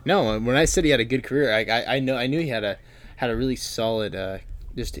 Yeah, no. When I said he had a good career, I knew he had a really solid.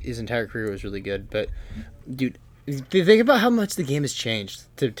 Just his entire career was really good. But, dude, think about how much the game has changed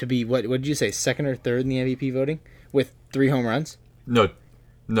to be what did you say, second or third in the MVP voting with 3 home runs? No,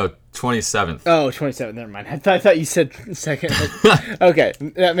 27th. Oh, 27th. Never mind. I thought you said second. Okay,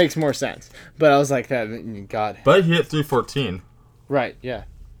 that makes more sense. But I was like, that. God. But he hit 314. Right. Yeah.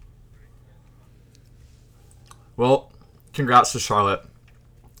 Well, congrats to Charlotte.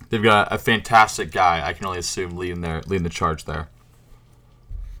 They've got a fantastic guy, I can only assume, leading the charge there.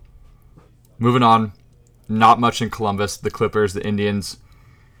 Moving on, not much in Columbus. The Clippers, the Indians.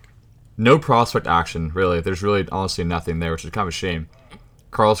 No prospect action, really. There's really honestly nothing there, which is kind of a shame.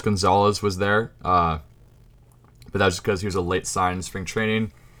 Carlos Gonzalez was there, but that's just because he was a late sign in spring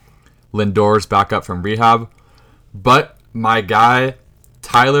training. Lindor's back up from rehab. But my guy,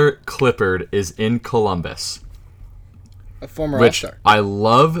 Tyler Clippard, is in Columbus. A former Which All-Star.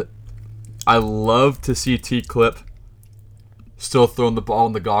 I love to see T-Clip still throwing the ball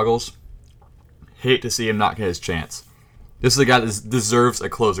in the goggles. Hate to see him not get his chance. This is a guy that deserves a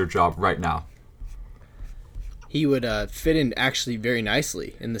closer job right now. He would fit in actually very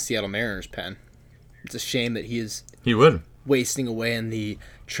nicely in the Seattle Mariners pen. It's a shame that he would wasting away in the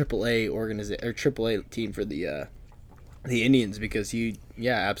AAA AAA team for the Indians because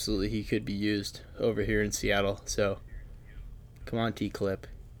absolutely he could be used over here in Seattle. So come on, T-Clip,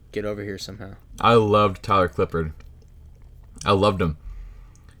 get over here somehow. I loved Tyler Clippard. I loved him.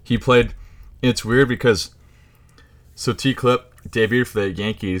 He played. It's weird because T-Clip debuted for the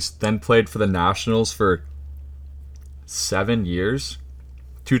Yankees, then played for the Nationals for 7 years.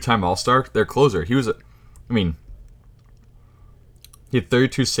 2-time All-Star. Their closer. He had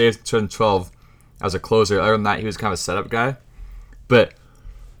 32 saves in 2012 as a closer. Other than that, he was kind of a setup guy. But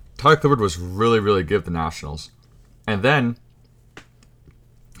Tyler Clippard was really, really good at the Nationals. And then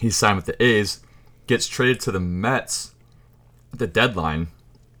he signed with the A's, gets traded to the Mets at the deadline.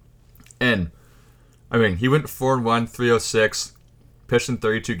 And, he went 4-1, 306, pitched in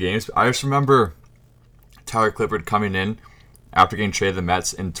 32 games. I just remember Tyler Clippard coming in after getting traded to the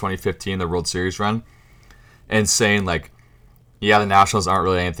Mets in 2015, the World Series run, and saying, the Nationals aren't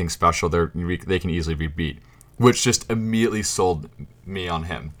really anything special. They can easily be beat, which just immediately sold me on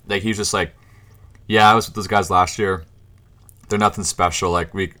him. He's just I was with those guys last year. They're nothing special.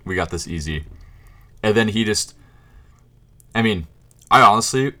 We got this easy. And then he just, I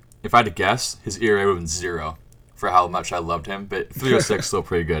honestly, if I had to guess, his ERA would have been 0 for how much I loved him. But 306 still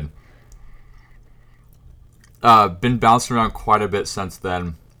pretty good. Been bouncing around quite a bit since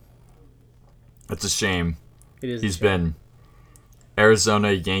then. It's a shame. It is. He's been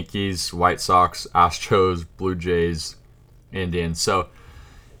Arizona, Yankees, White Sox, Astros, Blue Jays, Indians. So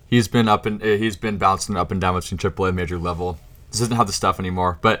he's been bouncing up and down between AAA and major level. This doesn't have the stuff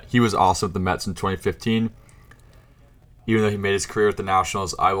anymore, but he was also at the Mets in 2015. Even though he made his career at the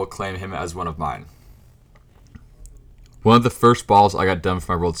Nationals, I will claim him as one of mine. One of the first balls I got done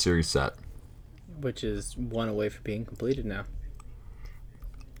for my World Series set. Which is one away from being completed now.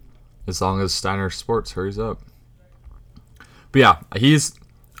 As long as Steiner Sports hurries up. But yeah, he's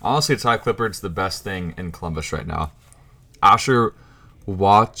honestly, Ty Clippard's the best thing in Columbus right now. Asher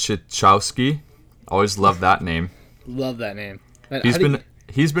Wachowski, always loved that name. Love that name. Man,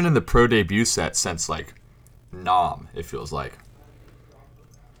 he's been in the pro debut set since Nam, it feels like.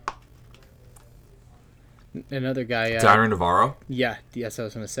 Another guy. Dioner Navarro? Yeah, yes, I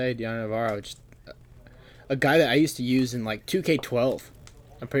was going to say Dioner Navarro. Just a guy that I used to use in 2K12.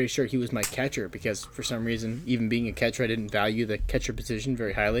 I'm pretty sure he was my catcher because for some reason, even being a catcher, I didn't value the catcher position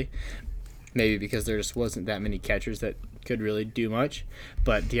very highly. Maybe because there just wasn't that many catchers that could really do much.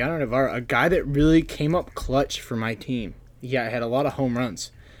 But Dioner Navarro, a guy that really came up clutch for my team. Yeah, I had a lot of home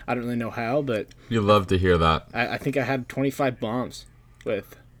runs. I don't really know how, but You love to hear that. I think I had 25 bombs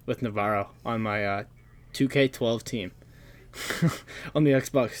with with Navarro on my 2K12 team on the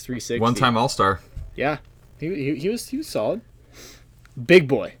Xbox 360. One-time All-Star. Yeah, he was solid. Big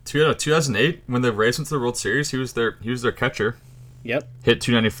boy. 2008 when the Rays went to the World Series, he was their catcher. Yep. Hit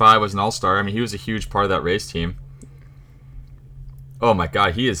 295, was an All-Star. I mean, he was a huge part of that Rays team. Oh my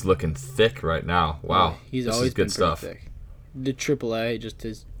God, he is looking thick right now. Wow, he's this always is good been stuff. Thick. The AAA just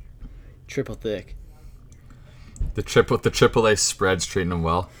is triple thick. The AAA spread's treating him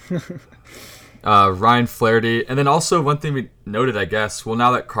well. Ryan Flaherty, and then also one thing we noted, I guess. Well,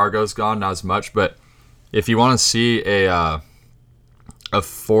 now that Cargo's gone, not as much, but if you want to see a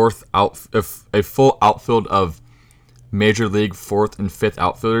full outfield of Major League fourth and fifth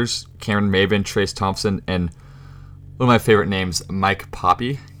outfielders, Cameron Maybin, Trace Thompson, and one of my favorite names, Mike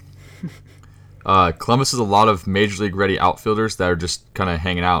Poppy. Columbus has a lot of Major League ready outfielders that are just kind of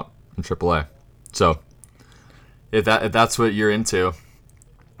hanging out in AAA. So if that's what you're into,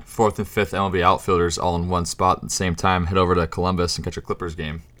 fourth and fifth MLB outfielders all in one spot at the same time, head over to Columbus and catch a Clippers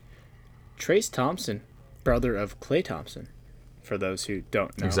game. Trace Thompson, brother of Klay Thompson, for those who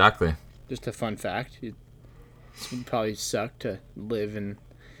don't know. Exactly. Just a fun fact. It would probably suck to live in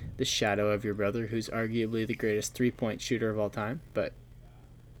the shadow of your brother, who's arguably the greatest three-point shooter of all time, but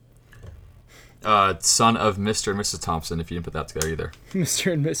son of Mr. and Mrs. Thompson, if you didn't put that together either.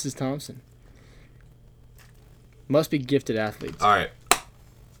 Mr. and Mrs. Thompson. Must be gifted athletes. All right.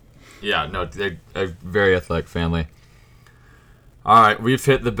 Yeah, no, they're a very athletic family. All right, we've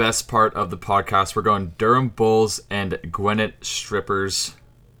hit the best part of the podcast. We're going Durham Bulls and Gwinnett Stripers.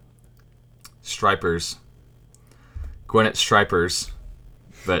 Gwinnett Stripers.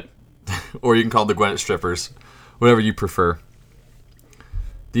 But, or you can call them the Gwinnett Strippers. Whatever you prefer.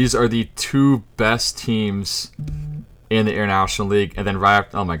 These are the two best teams in the International League. And then right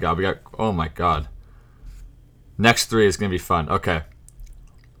after, oh my God. Next three is going to be fun. Okay.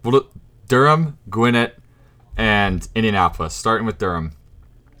 Durham, Gwinnett, and Indianapolis. Starting with Durham.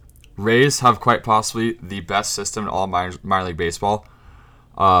 Rays have quite possibly the best system in all minor league baseball.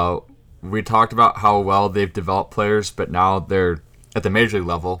 We talked about how well they've developed players, but now they're at the major league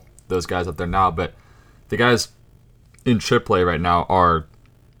level, those guys up there now. But the guys in AAA right now are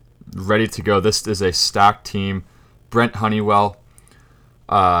ready to go. This is a stacked team. Brent Honeywell,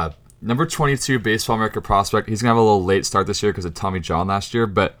 number 22 Baseball America prospect. He's going to have a little late start this year because of Tommy John last year,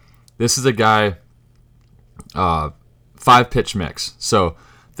 but this is a guy, 5-pitch mix. So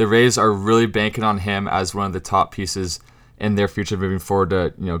the Rays are really banking on him as one of the top pieces in their future moving forward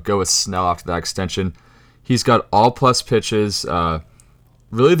to go with Snell after that extension. He's got all plus pitches.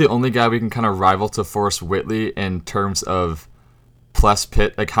 Really the only guy we can kind of rival to Forrest Whitley in terms of plus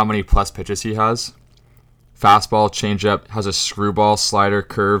pitch, like how many plus pitches he has. Fastball, changeup, has a screwball, slider,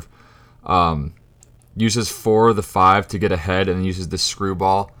 curve. Uses 4 of the 5 to get ahead, and then uses the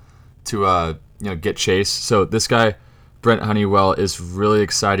screwball to get chase. So this guy, Brent Honeywell, is really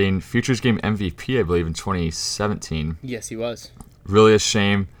exciting. Futures Game MVP, I believe, in 2017. Yes, he was. Really a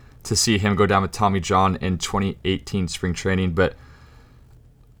shame to see him go down with Tommy John in 2018 spring training. But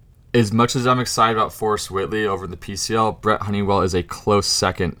as much as I'm excited about Forrest Whitley over the PCL, Brent Honeywell is a close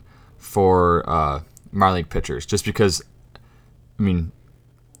second for minor league pitchers. Just because,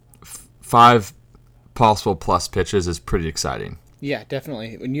 5 possible plus pitches is pretty exciting. Yeah,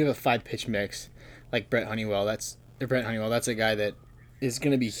 definitely. When you have a 5-pitch mix like Brent Honeywell, that's a guy that is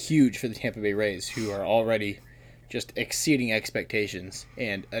going to be huge for the Tampa Bay Rays, who are already just exceeding expectations,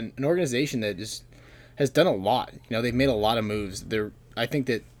 and an organization that has done a lot. They've made a lot of moves. I think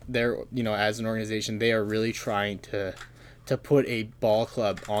that they're as an organization, they are really trying to put a ball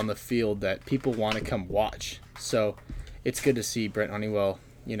club on the field that people want to come watch. So it's good to see Brent Honeywell,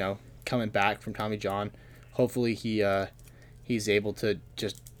 coming back from Tommy John. Hopefully he's able to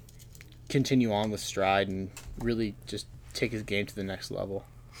just continue on with stride and really just take his game to the next level.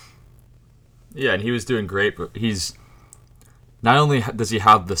 Yeah, and he was doing great, but he's not only does he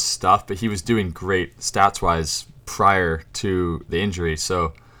have the stuff, but he was doing great stats-wise prior to the injury.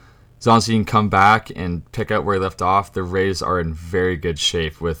 So as long as he can come back and pick up where he left off, the Rays are in very good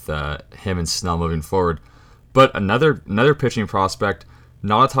shape with him and Snell moving forward. But another pitching prospect,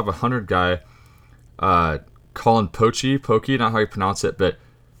 not a top 100 guy, Colin Pokey, not how you pronounce it, but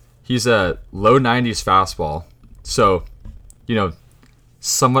he's a low 90s fastball. So,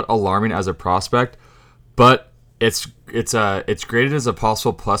 somewhat alarming as a prospect, but it's graded as a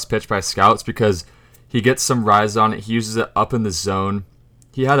possible plus pitch by scouts because he gets some rise on it. He uses it up in the zone.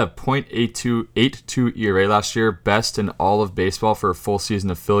 He had a .82 ERA last year, best in all of baseball for a full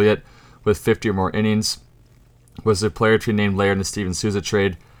season affiliate with 50 or more innings. Was a player tree named Laird in the Steven Souza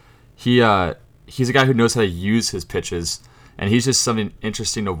trade. He's a guy who knows how to use his pitches, And he's just something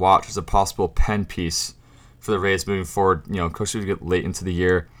interesting to watch as a possible pen piece for the Rays moving forward. Especially as we get late into the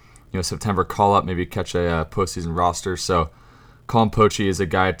year. September call-up, maybe catch a postseason roster. So Colin Poche is a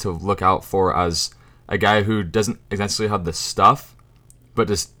guy to look out for as a guy who doesn't exactly have the stuff, but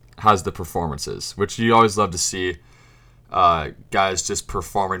just has the performances, which you always love to see guys just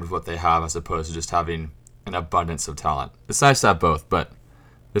performing with what they have as opposed to just having an abundance of talent. It's nice to have both, but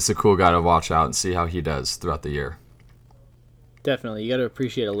it's a cool guy to watch out and see how he does throughout the year. Definitely. You got to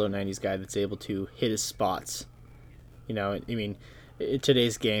appreciate a low 90s guy that's able to hit his spots.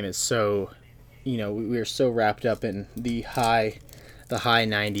 Today's game is so, we are so wrapped up in the high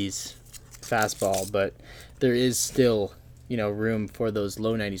 90s fastball, but there is still, room for those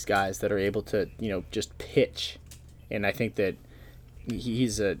low 90s guys that are able to, just pitch. And I think that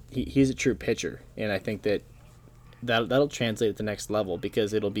he's a true pitcher, and I think that'll translate at the next level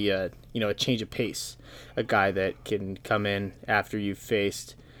because it'll be a change of pace, a guy that can come in after you've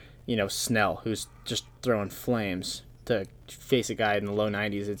faced, Snell, who's just throwing flames, to face a guy in the low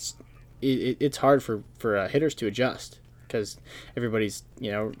 90s. It's hard for hitters to adjust because everybody's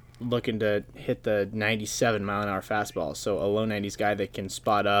looking to hit the 97 mile an hour fastball. So a low 90s guy that can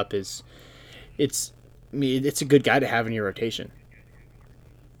spot up it's a good guy to have in your rotation.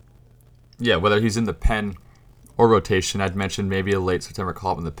 Yeah, whether he's in the pen or rotation, I'd mentioned maybe a late September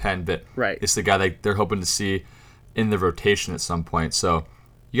call-up in the pen, but right. It's the guy that they're hoping to see in the rotation at some point. So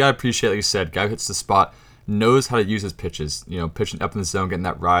you got to appreciate, like you said, guy who hits the spot, knows how to use his pitches, pitching up in the zone, getting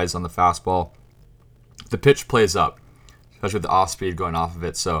that rise on the fastball. The pitch plays up, especially with the off-speed going off of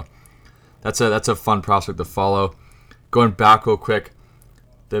it. So that's a fun prospect to follow. Going back real quick,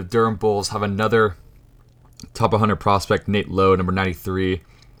 the Durham Bulls have another top 100 prospect, Nate Lowe, number 93,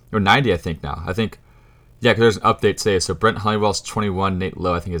 or 90, I think now. Yeah, because there's an update today. So Brent Honeywell's 21, Nate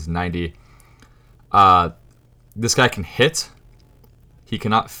Lowe, I think, is 90. This guy can hit, he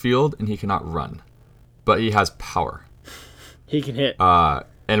cannot field, and he cannot run. But he has power. He can hit.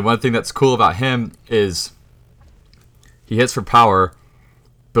 And one thing that's cool about him is he hits for power,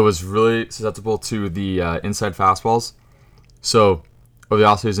 but was really susceptible to the inside fastballs. So over the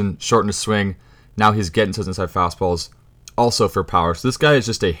offseason, shortened his swing. Now he's getting to his inside fastballs also for power. So this guy is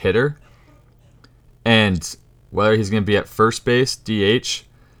just a hitter. And whether he's going to be at first base, DH,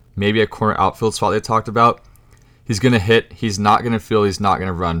 maybe a corner outfield spot they talked about, he's going to hit. He's not going to field. He's not going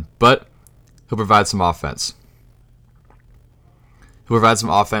to run. But he'll provide some offense. He'll provide some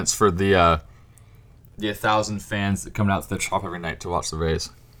offense for the 1,000 fans that come out to the Trop every night to watch the Rays.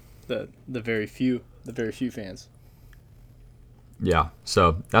 The very few fans. Yeah,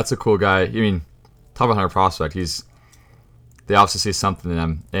 so that's a cool guy. Top 100 prospect. They obviously see something in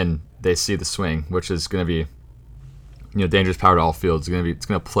him, and they see the swing, which is going to be, dangerous power to all fields. It's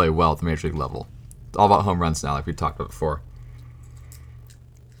going to play well at the major league level. It's all about home runs now, like we talked about before.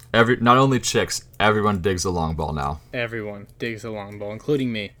 Not only chicks, everyone digs the long ball now. Everyone digs the long ball,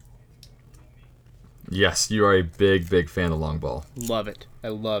 including me. Yes, you are a big, big fan of the long ball. Love it. I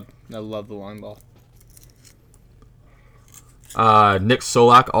love the long ball. Nick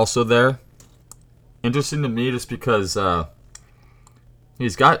Solak also there. Interesting to me just because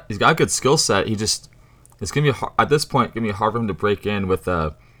he's got a good skill set. It's gonna be at this point gonna be hard for him to break in with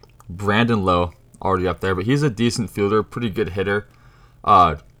Brandon Lowe already up there, but he's a decent fielder, pretty good hitter.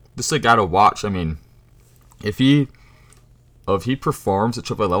 Just a guy to watch. If he performs at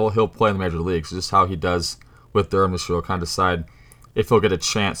AAA level, he'll play in the major leagues. Just how he does with Durham this year will kind of decide if he'll get a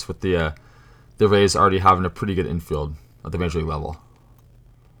chance with the Rays already having a pretty good infield at the major league level.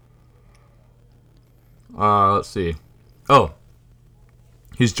 Let's see. Oh,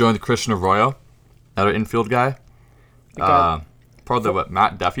 he's joined Christian Arroyo, another infield guy. Part of the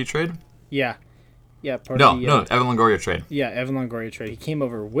Matt Duffy trade? Yeah. Yeah, Evan Longoria trade. Yeah, Evan Longoria trade. He came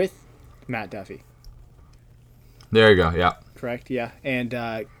over with Matt Duffy. There you go, yeah. Correct, yeah. And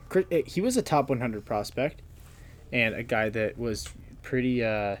he was a top 100 prospect and a guy that was pretty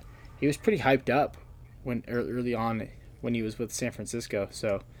hyped up when early on when he was with San Francisco.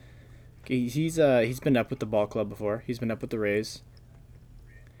 So he's been up with the ball club before. He's been up with the Rays.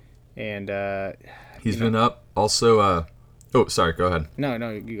 And he's been up also oh, sorry, go ahead. No,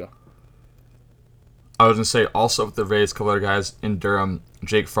 you go. I was going to say, also with the Rays, a couple other guys in Durham,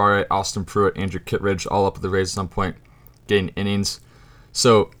 Jake Farre, Austin Pruitt, Andrew Kittredge, all up with the Rays at some point, getting innings.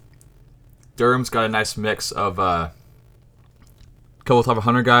 So Durham's got a nice mix of a couple top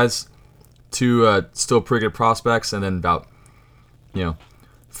 100 guys, two still pretty good prospects, and then about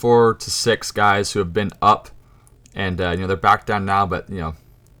 4 to 6 guys who have been up, and they're back down now, but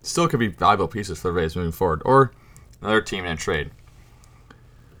still could be valuable pieces for the Rays moving forward, or another team in a trade.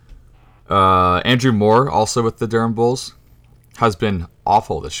 Andrew Moore, also with the Durham Bulls. has been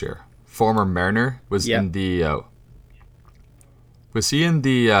awful this year. Former Mariner was in the. Was he in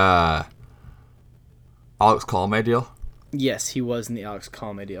the Alex Colomé deal? Yes, he was in the Alex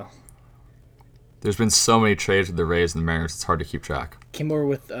Colomé deal. There's been so many trades with the Rays and the Mariners, it's hard to keep track. Came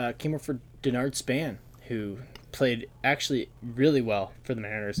over for Denard Span, who played actually really well for the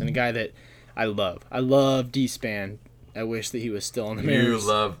Mariners, and a guy that I love. I love D-Span. I wish that he was still on the Mariners.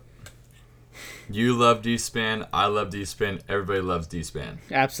 You love D-Span. I love D-Span. Everybody loves D-Span.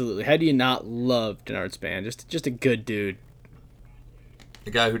 Absolutely. How do you not love Denard Span? Just a good dude.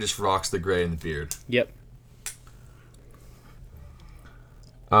 The guy who just rocks the gray and the beard. Yep.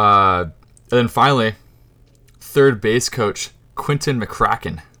 And then finally, third base coach Quentin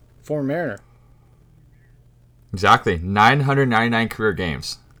McCracken. Former Mariner. Exactly. 999 career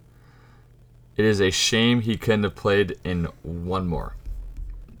games. It is a shame he couldn't have played in one more.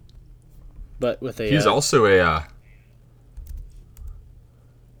 But with a He was also a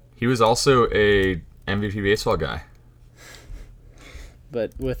MVP baseball guy.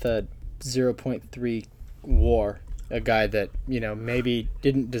 But with a 0.3 WAR, a guy that, maybe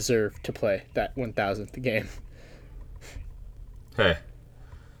didn't deserve to play that 1,000th game. Hey,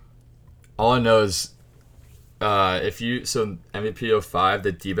 all I know is MVP 05,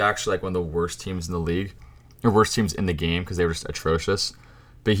 the D-backs are like one of the worst teams in the league, or worst teams in the game because they were just atrocious.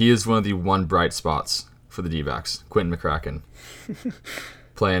 But he is one of the one bright spots for the D-backs, Quentin McCracken,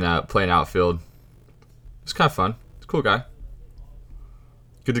 playing outfield. It's kind of fun. It's a cool guy.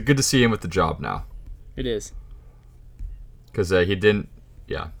 Good to see him with the job now. It is. Because he didn't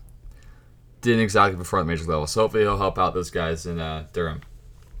exactly perform at the major level. So hopefully he'll help out those guys in Durham.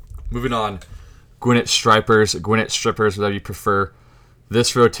 Moving on, Gwinnett Strippers, whatever you prefer.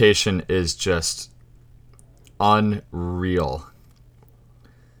 This rotation is just unreal.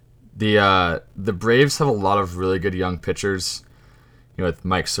 The Braves have a lot of really good young pitchers. With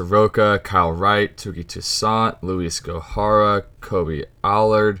Mike Soroka, Kyle Wright, Touki Toussaint, Luis Gohara, Kobe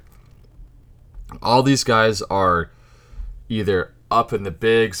Allard. All these guys are either up in the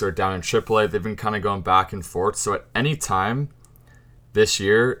bigs or down in AAA. They've been kind of going back and forth. So at any time this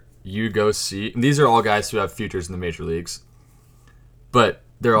year, you go see... And these are all guys who have futures in the major leagues. But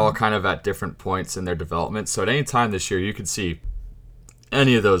they're all kind of at different points in their development. So at any time this year, you could see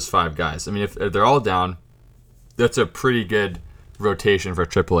any of those five guys. I mean, if they're all down, that's a pretty good rotation for a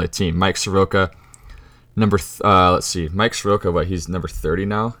AAA team. Mike Soroka, Mike Soroka, he's number 30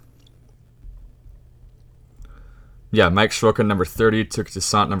 now? Yeah, Mike Soroka, number 30. Touki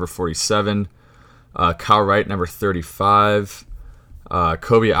Toussaint, number 47. Kyle Wright, number 35.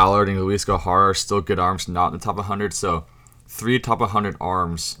 Kobe Allard and Luis Gohara are still good arms, not in the top 100. So 3 top 100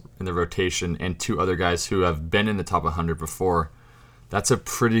 arms in the rotation and 2 other guys who have been in the top 100 before. That's a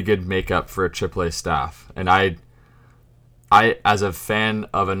pretty good makeup for a AAA staff. And I, as a fan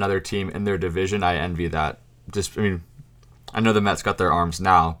of another team in their division, I envy that. I know the Mets got their arms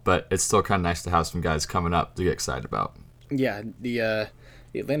now, but it's still kind of nice to have some guys coming up to get excited about. Yeah, the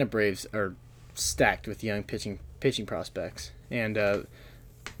Atlanta Braves are stacked with young pitching prospects, and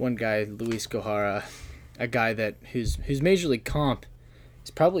one guy, Luis Gohara, a guy that whose major league comp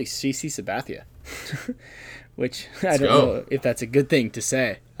is probably CC Sabathia, which I don't know if that's a good thing to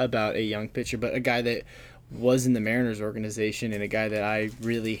say about a young pitcher, but a guy that was in the Mariners organization and a guy that I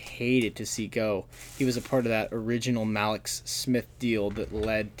really hated to see go. He was a part of that original Mallex Smith deal that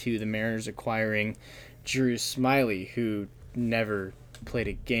led to the Mariners acquiring Drew Smyly, who never played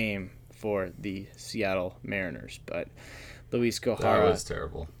a game for the Seattle Mariners. But Luis Gohara, that was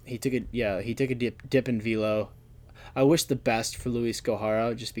terrible. He took a dip in velo. I wish the best for Luis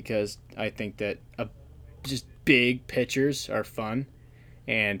Gohara, just because I think that just big pitchers are fun,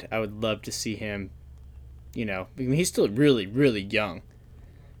 and I would love to see him. He's still really, really young.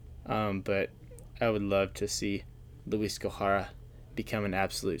 But I would love to see Luis Gohara become an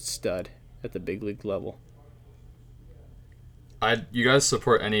absolute stud at the big league level. You guys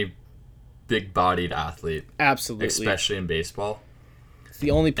support any big-bodied athlete? Absolutely. Especially in baseball. It's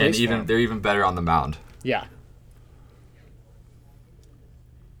the only place for him. They're even better on the mound. Yeah.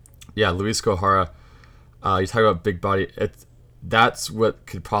 Yeah, Luis Gohara. You talk about big body. That's what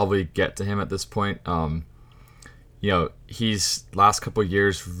could probably get to him at this point. He's last couple of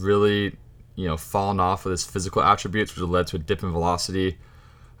years really, fallen off with his physical attributes, which led to a dip in velocity.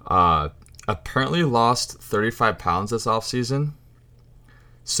 Apparently lost 35 pounds this offseason.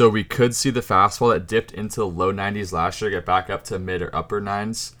 So we could see the fastball that dipped into the low 90s last year get back up to mid or upper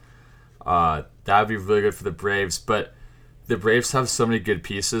 9s. That would be really good for the Braves. But the Braves have so many good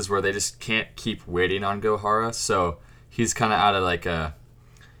pieces where they just can't keep waiting on Gohara. So he's kind of out of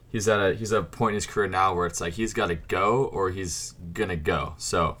he's at a point in his career now where it's like he's got to go or he's gonna go.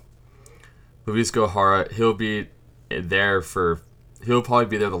 So Luis Gohara, he'll probably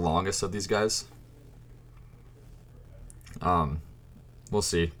be there the longest of these guys. We'll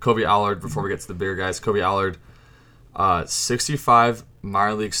see. Kobe Allard, before we get to the bigger guys, Kobe Allard, 65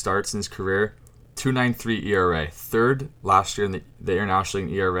 minor league starts in his career, 2.93 ERA, third last year in the International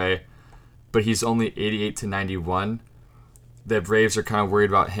League ERA, but he's only 88 to 91. The Braves are kind of worried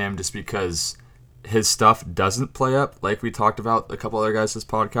about him just because his stuff doesn't play up, like we talked about a couple other guys this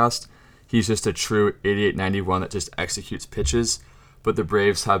podcast. He's just a true 88-91 that just executes pitches, but the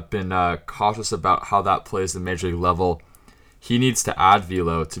Braves have been cautious about how that plays the major league level. He needs to add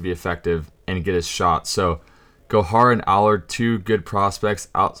velo to be effective and get his shot. So Gohara and Allard, two good prospects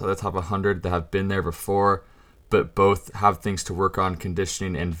outside the top 100 that have been there before, but both have things to work on,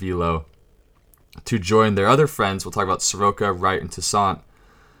 conditioning and velo. To join their other friends, we'll talk about Soroka, Wright, and Toussaint.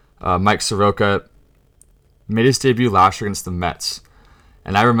 Mike Soroka made his debut last year against the Mets.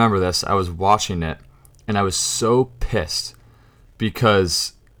 And I remember this. I was watching it, and I was so pissed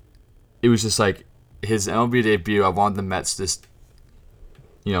because it was just like his MLB debut. I wanted the Mets to just,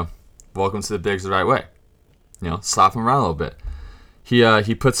 welcome to the bigs the right way. Slap him around a little bit.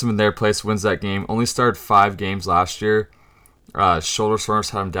 He puts him in their place, wins that game. Only started 5 games last year. Shoulder soreness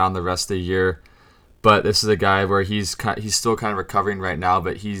had him down the rest of the year. But this is a guy where he's still kind of recovering right now,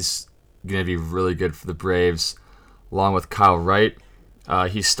 but he's going to be really good for the Braves, along with Kyle Wright.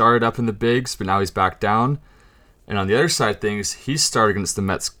 He started up in the bigs, but now he's back down. And on the other side of things, he started against the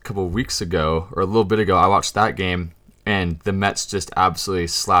Mets a couple of weeks ago, or a little bit ago. I watched that game, and the Mets just absolutely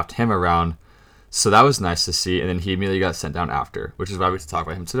slapped him around. So that was nice to see. And then he immediately got sent down after, which is why we get to talk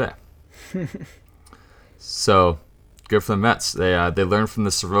about him today. So good for the Mets. They learned from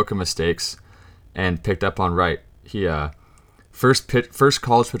the Soroka mistakes and picked up on Wright. He first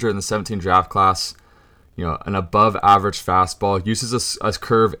college pitcher in the 17 draft class. An above average fastball, uses a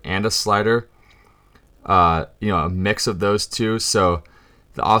curve and a slider. A mix of those two. So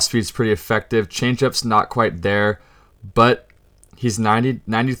the off speed's pretty effective. Changeup's not quite there, but he's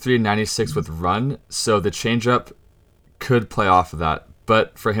 93 and 96 with run. So the changeup could play off of that.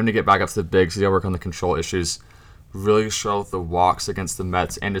 But for him to get back up to the bigs, he's got to work on the control issues. Really struggled with the walks against the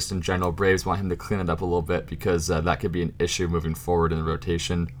Mets and just in general. Braves want him to clean it up a little bit because that could be an issue moving forward in the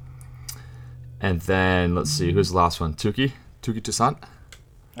rotation. And then, let's see, who's the last one? Touki Toussaint?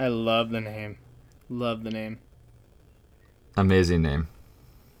 I love the name. Love the name. Amazing name.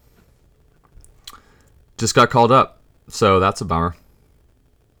 Just got called up, so that's a bummer.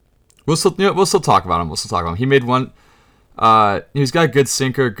 We'll still talk about him. He made one. He's got a good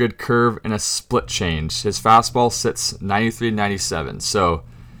sinker, good curve, and a split change. His fastball sits 93-97, so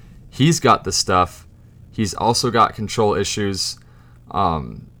he's got the stuff. He's also got control issues.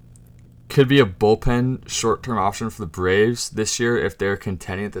 Could be a bullpen short-term option for the Braves this year if they're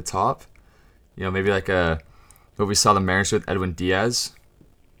contending at the top. Maybe like what we saw the Mariners with Edwin Diaz.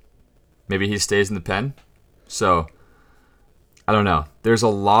 Maybe he stays in the pen. So I don't know. There's a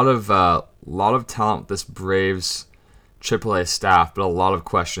lot of talent with this Braves AAA staff, but a lot of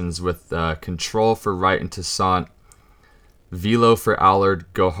questions with control for Wright and Toussaint, velo for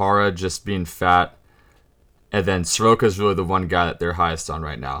Allard, Gohara just being fat, and then Soroka is really the one guy that they're highest on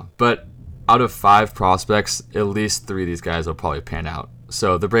right now. But out of 5 prospects, at least 3 of these guys will probably pan out.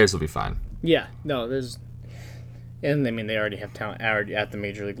 So the Braves will be fine. Yeah, no, and I mean they already have talent at the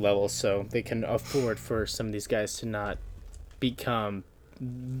major league level, so they can afford for some of these guys to not become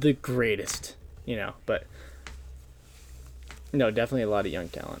the greatest, But no, definitely a lot of young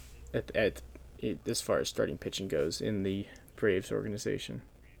talent as far as starting pitching goes in the Braves organization.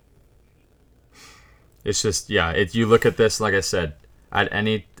 It's just you look at this, like I said, at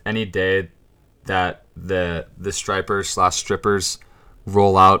any day that the stripers / strippers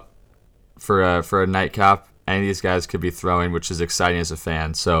roll out for a nightcap, any of these guys could be throwing, which is exciting as a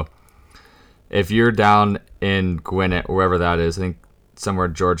fan. So if you're down in Gwinnett, wherever that is, I think somewhere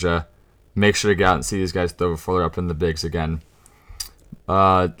in Georgia, make sure to get out and see these guys throw before they're up in the bigs again.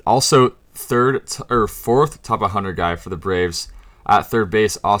 Also, 4th top 100 guy for the Braves at third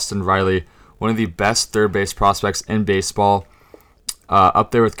base, Austin Riley, one of the best third base prospects in baseball.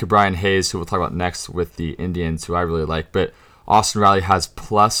 Up there with Ke'Bryan Hayes, who we'll talk about next with the Indians, who I really like. But Austin Riley has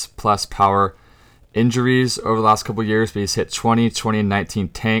plus power. Injuries over the last couple of years, but he's hit 20, and 19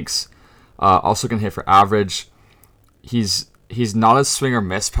 tanks. Also can hit for average. He's not a swing or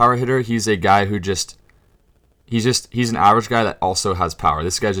miss power hitter. He's a guy who he's an average guy that also has power.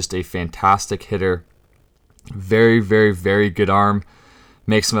 This guy's just a fantastic hitter. Very, very, very good arm.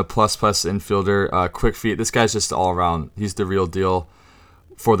 Makes him a plus infielder. Quick feet. This guy's just all around. He's the real deal.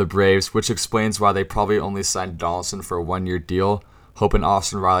 for the Braves, which explains why they probably only signed Donaldson for a 1-year deal, hoping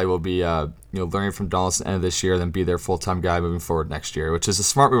Austin Riley will be learning from Donaldson at the end of this year, then be their full-time guy moving forward next year, which is a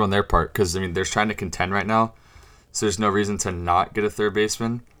smart move on their part because, they're trying to contend right now, so there's no reason to not get a third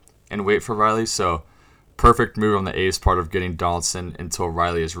baseman and wait for Riley. So perfect move on the A's part of getting Donaldson until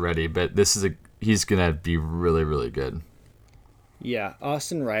Riley is ready, but he's going to be really, really good. Yeah,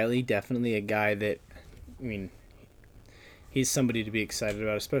 Austin Riley, definitely a guy that, he's somebody to be excited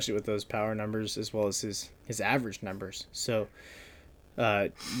about, especially with those power numbers as well as his average numbers. So,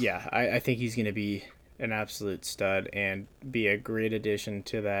 I think he's going to be an absolute stud and be a great addition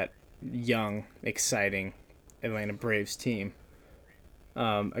to that young, exciting Atlanta Braves team.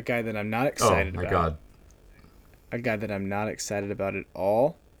 A guy that I'm not excited about. Oh, my God. A guy that I'm not excited about at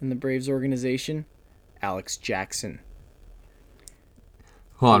all in the Braves organization, Alex Jackson.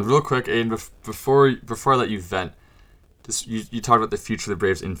 Hold on, real quick, Aiden, before I let you vent, just you talked about the future of the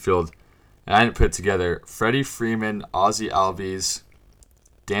Braves infield, and I didn't put it together. Freddie Freeman, Ozzie Albies,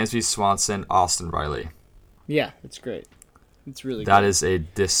 Dansby Swanson, Austin Riley. Yeah, it's great. It's really that good. That is a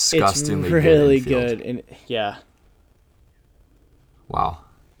disgustingly good infield. It's really good. And yeah. Wow.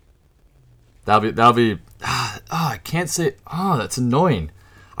 That'll be I can't say that's annoying.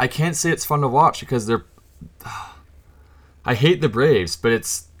 I can't say it's fun to watch because they're I hate the Braves, but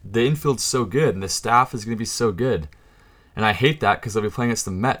the infield's so good and the staff is going to be so good. And I hate that because they'll be playing against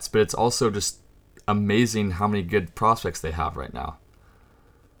the Mets, but it's also just amazing how many good prospects they have right now.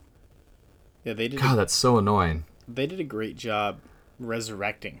 Yeah, they did. God, that's so annoying. They did a great job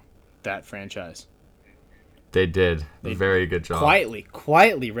resurrecting that franchise. They did. Very good job.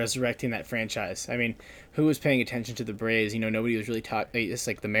 Quietly resurrecting that franchise. Who was paying attention to the Braves? Nobody was really talking. It's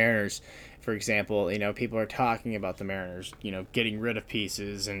like the Mariners, for example. People are talking about the Mariners, getting rid of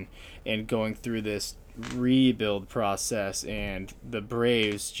pieces and going through this rebuild process, and the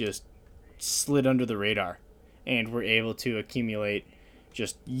Braves just slid under the radar and were able to accumulate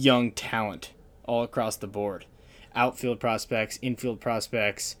just young talent all across the board. Outfield prospects, infield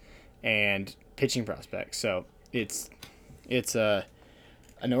prospects, and pitching prospects. So it's an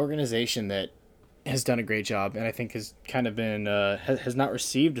organization that has done a great job, and I think has kind of been has not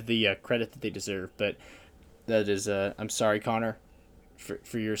received the credit that they deserve. But that is I'm sorry, Connor,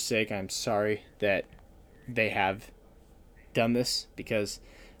 for your sake. I'm sorry that they have done this, because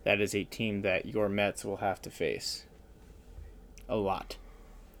that is a team that your Mets will have to face a lot.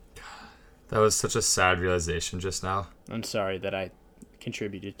 That was such a sad realization just now. I'm sorry that I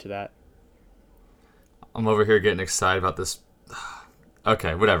contributed to that. I'm over here getting excited about this.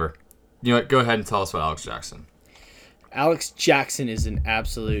 Okay, whatever. You know what? Go ahead and tell us about Alex Jackson. Alex Jackson is an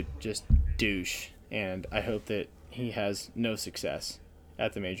absolute just douche, and I hope that he has no success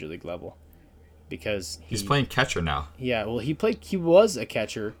at the major league level, because he's playing catcher now. Yeah, well, he was a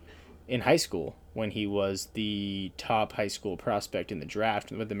catcher in high school when he was the top high school prospect in the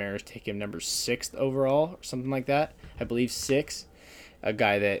draft, with the Mariners take him number 6th overall or something like that. I believe 6. A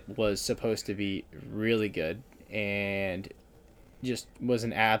guy that was supposed to be really good and just was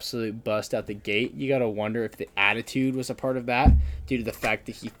an absolute bust out the gate. You got to wonder if the attitude was a part of that, due to the fact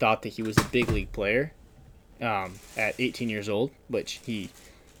that he thought that he was a big league player at 18 years old, which he,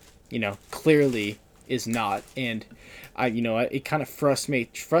 clearly is not. And it kind of frustrates me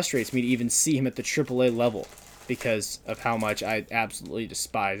to even see him at the AAA level, because of how much I absolutely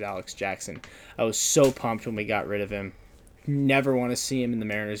despise Alex Jackson. I was so pumped when we got rid of him. Never want to see him in the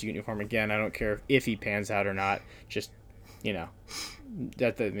Mariners uniform again. I don't care if he pans out or not. Just, I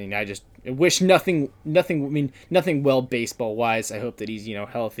just wish nothing well baseball wise. I hope that he's,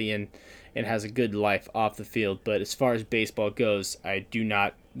 healthy and has a good life off the field. But as far as baseball goes, I do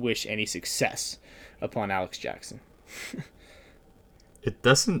not wish any success upon Alex Jackson. It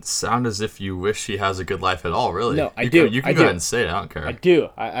doesn't sound as if you wish he has a good life at all, really. No, I do. You can go ahead and say it. I don't care. I do.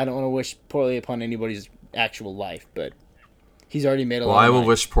 I don't want to wish poorly upon anybody's actual life, but he's already made a lot of money. Well, I will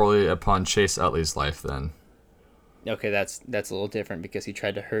wish poorly upon Chase Utley's life then. Okay, that's a little different, because he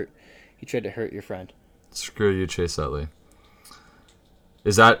tried to hurt your friend. Screw you, Chase Utley.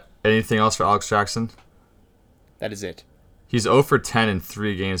 Is that anything else for Alex Jackson? That is it. He's 0 for 10 in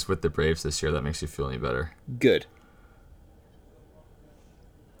 3 games with the Braves this year. That makes you feel any better. Good.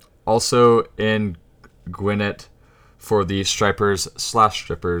 Also in Gwinnett for the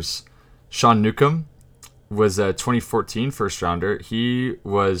Stripers/Strippers, Sean Newcomb was a 2014 first rounder. He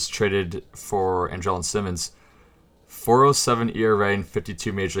was traded for Andrelton Simmons. 4.07 ERA and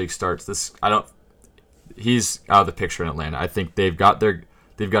 52 major league starts. He's out of the picture in Atlanta. I think they've got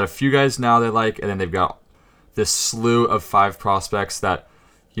a few guys now they like, and then they've got this slew of 5 prospects that,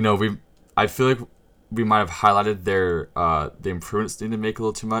 I feel like we might have highlighted their the improvements they need to make a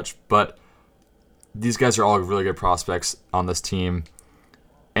little too much, but these guys are all really good prospects on this team,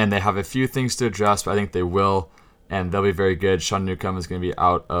 and they have a few things to adjust, but I think they will, and they'll be very good. Sean Newcomb is going to be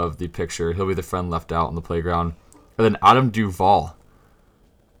out of the picture. He'll be the friend left out on the playground. And then Adam Duvall,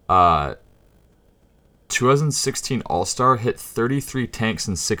 2016 All-Star, hit 33 tanks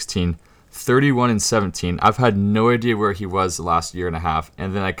in 16, 31 in 17. I've had no idea where he was the last year and a half,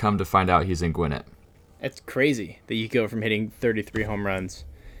 and then I come to find out he's in Gwinnett. It's crazy that you go from hitting 33 home runs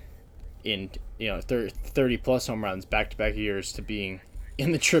in 30 plus home runs back-to-back years to being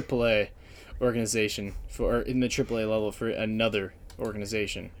in the AAA organization or in the AAA level for another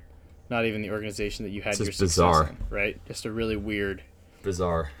organization, not even the organization that you had your success bizarre. in, right? Just a really weird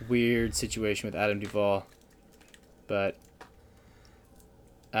situation with Adam Duvall. But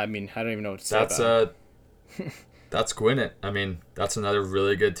I mean, I don't even know what to say about it. That's Gwinnett. I mean, that's another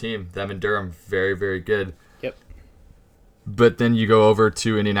really good team. Them and Durham, very, very good. Yep. But then you go over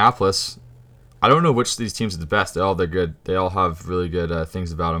to Indianapolis. I don't know which of these teams is the best. They're good. They all have really good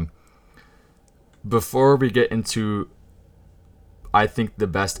things about them. Before we get into, I think, the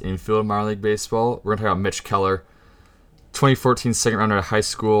best infield in minor league baseball, we're going to talk about Mitch Keller. 2014 second rounder at high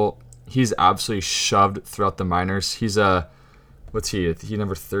school. He's absolutely shoved throughout the minors. He's what's he? He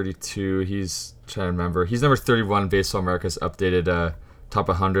number 32. He's trying to remember. He's number 31 in Baseball America's updated top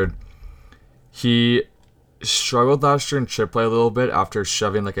 100. He struggled last year in AAA a little bit after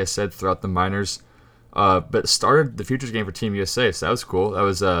shoving, like I said, throughout the minors. But started the Futures game for Team USA, so that was cool. That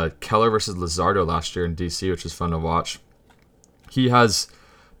was Keller versus Luzardo last year in DC, which was fun to watch. He has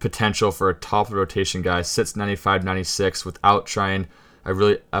potential for a top of the rotation guy. Sits 95, 96 without trying a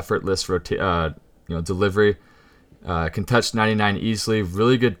really effortless delivery. Can touch 99 easily.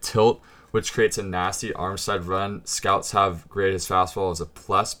 Really good tilt, which creates a nasty arm side run. Scouts have graded his fastball as a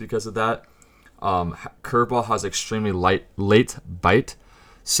plus because of that. Curveball has extremely late bite.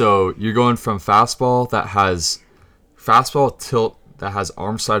 So you're going from fastball tilt that has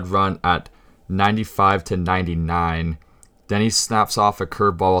arm side run at 95 to 99. Then he snaps off a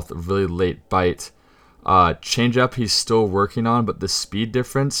curveball with a really late bite. Changeup he's still working on, but the speed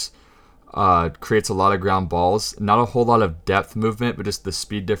difference creates a lot of ground balls. Not a whole lot of depth movement, but just the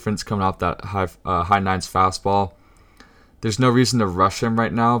speed difference coming off that high nines fastball. There's no reason to rush him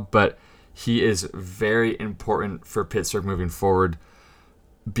right now, but he is very important for Pittsburgh moving forward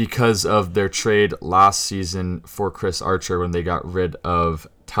because of their trade last season for Chris Archer when they got rid of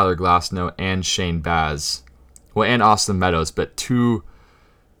Tyler Glasnow and Shane Baz. Well, and Austin Meadows, but two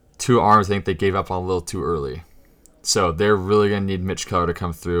arms I think they gave up on a little too early. So they're really going to need Mitch Keller to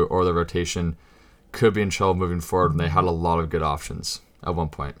come through, or the rotation could be in trouble moving forward, and they had a lot of good options at one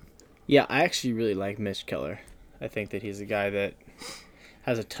point. Yeah, I actually really like Mitch Keller. I think that he's a guy that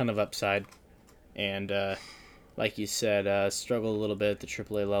has a ton of upside, and like you said, struggled a little bit at the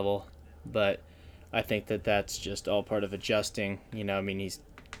AAA level, but I think that that's just all part of adjusting. I mean, he's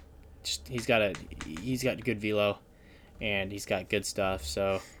got good velo, and he's got good stuff.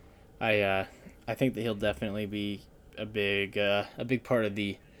 So I think that he'll definitely be a big part of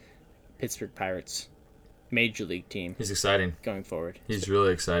the Pittsburgh Pirates major league team. He's exciting going forward. He's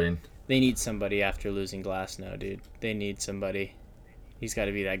really exciting. They need somebody after losing Glasnow, dude. They need somebody. He's got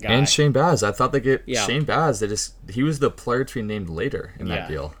to be that guy. And Shane Baz. I thought they get Shane Baz. He was the player to be named later in that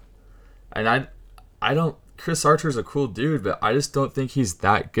deal. And I don't. Chris Archer's a cool dude, but I just don't think he's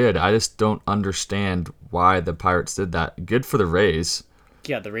that good. I just don't understand why the Pirates did that. Good for the Rays.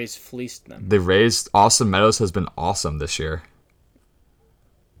 Yeah, the Rays fleeced them. The Rays. Austin Meadows has been awesome this year,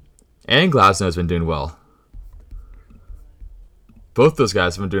 and Glasnow has been doing well. Both those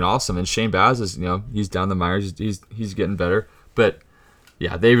guys have been doing awesome, and Shane Baz is, he's down the minors. He's getting better, but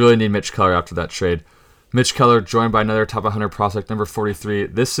yeah, they really need Mitch Keller after that trade. Mitch Keller joined by another top 100 prospect, number 43.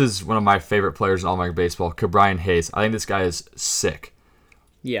 This is one of my favorite players in all my baseball, Ke'Bryan Hayes. I think this guy is sick.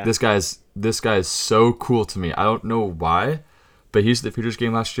 Yeah. This guy is so cool to me. I don't know why, but he's at the Futures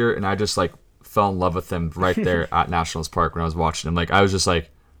game last year, and I just fell in love with him right there at Nationals Park when I was watching him. I was just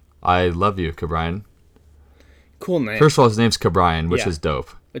I love you, Ke'Bryan. Cool name. First of all, his name's Ke'Bryan, which is dope.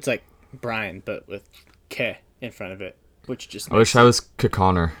 It's like Brian, but with K in front of it, which just I wish I was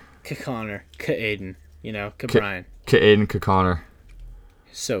K'Connor. K'Connor, K'Aiden, Ke'Bryan. K'Aiden, K'Connor.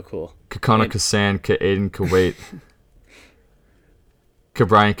 So cool. K'Connor, K'San, K'Aiden, K'Wait.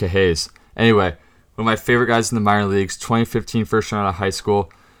 Ke'Bryan, K'Hayes. Anyway, one of my favorite guys in the minor leagues, 2015 first round out of high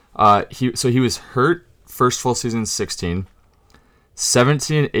school. He was hurt first full season in 16.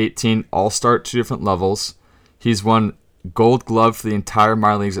 17 and 18, all-star at 2 different levels. He's won Gold Glove for the entire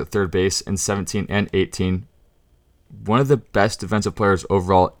minor leagues at third base in 17 and 18. One of the best defensive players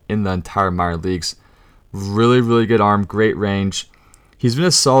overall in the entire minor leagues. Really, really good arm, great range. He's been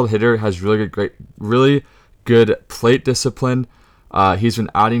a solid hitter, has really good plate discipline. He's been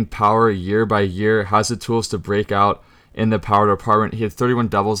adding power year by year, has the tools to break out in the power department. He had 31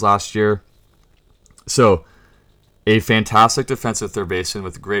 doubles last year. So, a fantastic defensive third baseman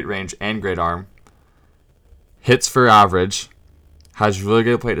with great range and great arm. Hits for average, has really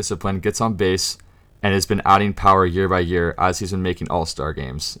good plate discipline, gets on base, and has been adding power year by year as he's been making all-star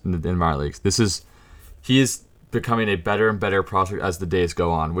games in minor leagues. He is becoming a better and better prospect as the days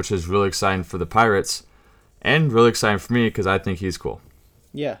go on, which is really exciting for the Pirates and really exciting for me because I think he's cool.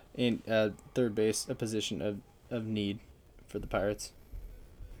 Yeah, in third base, a position of need for the Pirates.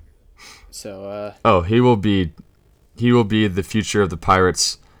 So. He will be the future of the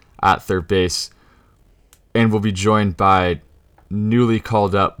Pirates at third base, and will be joined by newly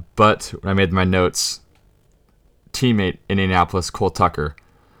called up, but when I made my notes, teammate in Indianapolis, Cole Tucker.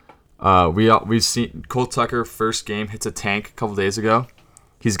 We've seen Cole Tucker first game hits a tank a couple days ago.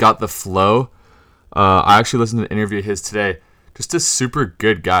 He's got the flow. I actually listened to an interview of his today. Just a super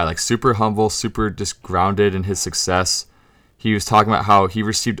good guy, like super humble, super just grounded in his success. He was talking about how he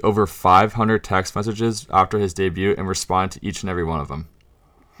received over 500 text messages after his debut and responded to each and every one of them.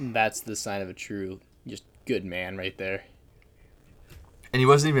 That's the sign of a true, just good man right there. And he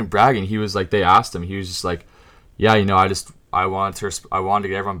wasn't even bragging. He was like, they asked him. He was just like, yeah, I wanted to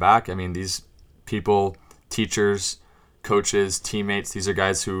get everyone back. I mean, these people, teachers, coaches, teammates, these are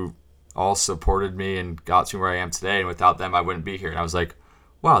guys who all supported me and got to where I am today. And without them, I wouldn't be here. And I was like,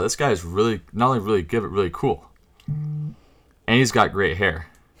 wow, this guy is really, not only really good, but really cool. And he's got great hair.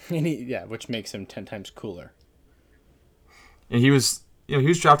 Which makes him 10 times cooler. And he was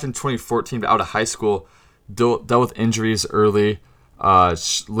drafted in 2014, but out of high school, dealt with injuries early.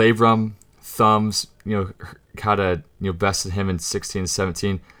 Labrum, thumbs, kind of, bested him in 16,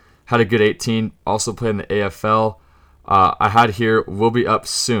 17. Had a good 18. Also played in the AFL. I had here, will be up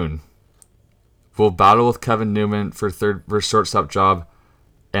soon. We'll battle with Kevin Newman for shortstop job,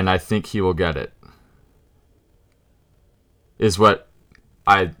 and I think he will get it. Is what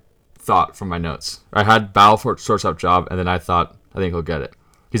I thought from my notes. I had battle for shortstop job, and then I think he'll get it.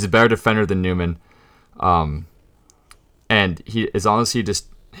 He's a better defender than Newman. And as long as he just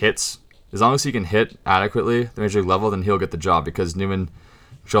hits, as long as he can hit adequately at the major league level, then he'll get the job because Newman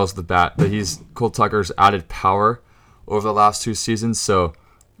draws the bat. But Cole Tucker's added power over the last 2 seasons. So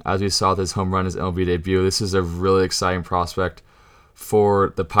as we saw with his home run, his MLB debut, this is a really exciting prospect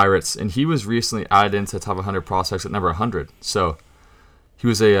for the Pirates. And he was recently added into the top 100 prospects at number 100. So he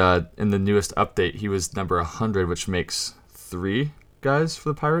was in the newest update, he was number 100, which makes 3 guys for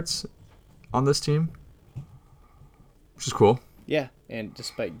the Pirates on this team, which is cool. Yeah, and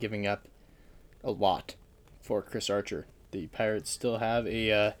despite giving up a lot for Chris Archer, the Pirates still have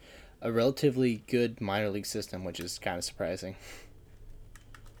a relatively good minor league system, which is kind of surprising.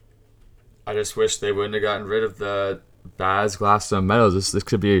 I just wish they wouldn't have gotten rid of the Baz, Gladstone, Meadows. This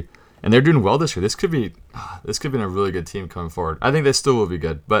could be, and they're doing well this year. This could be a really good team coming forward. I think they still will be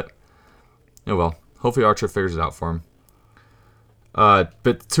good, but hopefully Archer figures it out for him.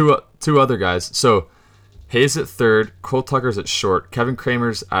 But two other guys. So Hayes at third, Cole Tucker's at short, Kevin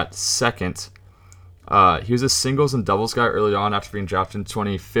Kramer's at second. He was a singles and doubles guy early on after being drafted in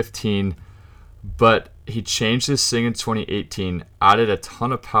 2015, but he changed his swing in 2018, added a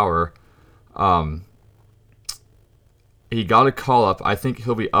ton of power. He got a call up. I think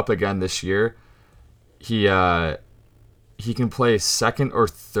he'll be up again this year. He can play second or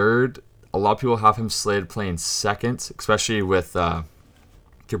third. A lot of people have him slated playing second, especially with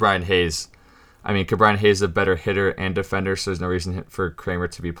Ke'Bryan Hayes. I mean, Ke'Bryan Hayes is a better hitter and defender, so there's no reason for Kramer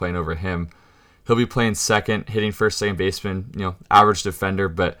to be playing over him. He'll be playing second, hitting first, second baseman, average defender,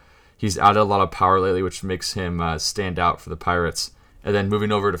 but he's added a lot of power lately, which makes him stand out for the Pirates. And then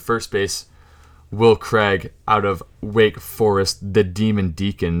moving over to first base, Will Craig out of Wake Forest, the Demon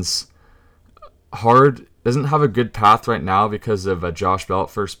Deacons. Doesn't have a good path right now because of Josh Bell at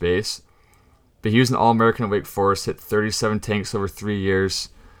first base, but he was an All-American at Wake Forest, hit 37 tanks over 3 years,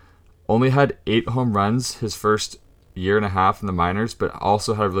 only had 8 home runs his first year and a half in the minors, but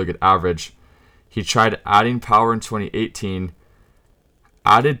also had a really good average. He tried adding power in 2018,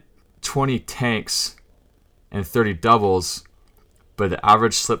 added 20 tanks and 30 doubles, but the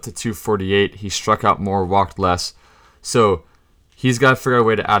average slipped to 248. He struck out more, walked less. So he's got to figure out a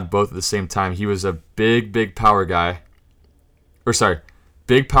way to add both at the same time. He was a big power guy.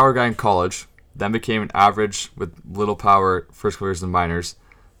 Big power guy in college, then became an average with little power first couple years in the minors,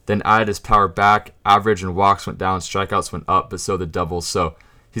 then added his power back. Average and walks went down, strikeouts went up, but so the doubles. So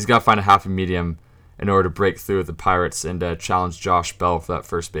he's got to find a happy medium in order to break through with the Pirates and challenge Josh Bell for that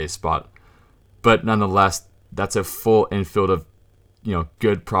first base spot. but nonetheless, that's a full infield of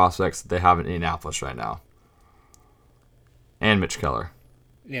good prospects that they have in Indianapolis right now. And Mitch Keller.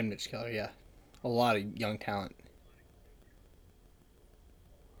 And Mitch Keller, yeah. A lot of young talent.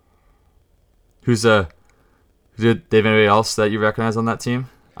 Do they have anybody else that you recognize on that team?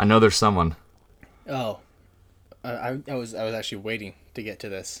 I know there's someone. Oh, I was actually waiting to get to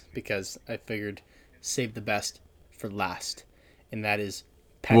this because I figured save the best for last, and that is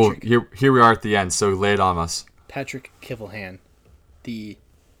Patrick. Well, here we are at the end, so lay it on us. Patrick Kivlehan,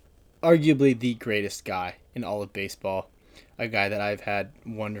 arguably the greatest guy in all of baseball, a guy that I've had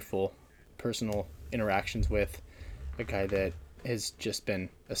wonderful personal interactions with, a guy that has just been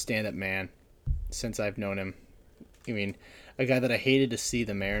a stand-up man since I've known him. I mean, a guy that I hated to see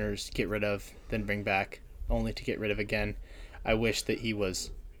the Mariners get rid of, then bring back, only to get rid of again. I wish that he was,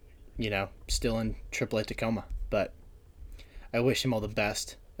 still in AAA Tacoma, but I wish him all the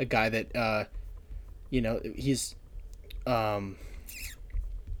best. A guy that, he's, Brian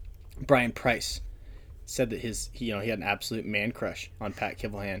Price said that he had an absolute man crush on Pat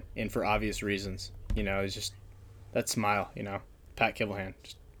Kivlehan, and for obvious reasons. It's just that smile, Pat Kivlehan,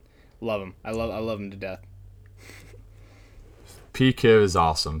 just love him. I love him to death. P-Kiv is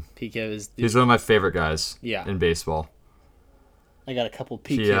awesome. P-Kiv he's one of my favorite guys in baseball. I got a couple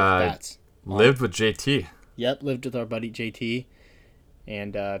P-Kiv bats. Lived with JT. Yep, lived with our buddy JT.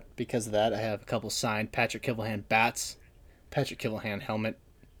 And because of that, I have a couple signed Patrick Kivlehan bats, Patrick Kivlehan helmet,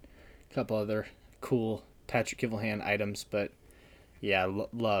 a couple other cool Patrick Kivlehan items. But yeah,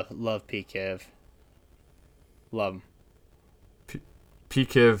 love P-Kiv. Love him.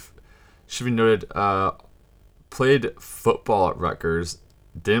 P-Kiv, should be noted, played football at Rutgers,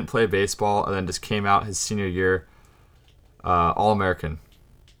 didn't play baseball, and then just came out his senior year All-American.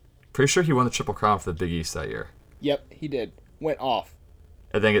 Pretty sure he won the Triple Crown for the Big East that year. Yep, he did. Went off.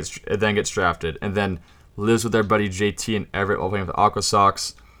 And then gets drafted. And then lives with their buddy JT in Everett while playing with the Aqua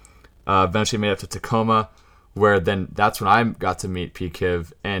Sox. Eventually made it to Tacoma, where then that's when I got to meet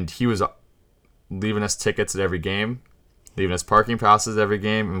P-Kiv, and he was leaving us tickets at every game, leaving us parking passes every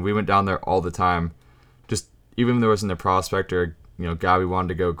game, and we went down there all the time. Just even if there wasn't a prospect or guy we wanted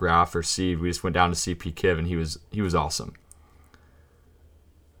to go graph or seed, we just went down to see P-Kiv, and he was awesome.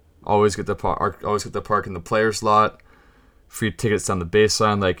 Always get the park in the players' lot, free tickets down the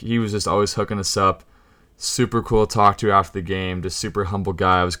baseline. Like, he was just always hooking us up. Super cool to talk to after the game. Just super humble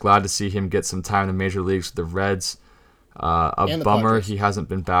guy. I was glad to see him get some time in the major leagues with the Reds. A bummer he hasn't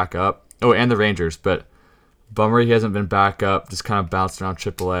been back up. Oh, and the Rangers, but bummer he hasn't been back up. Just kind of bounced around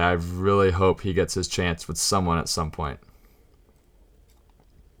AAA. I really hope he gets his chance with someone at some point.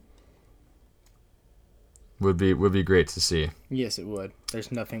 Would be great to see. Yes, it would.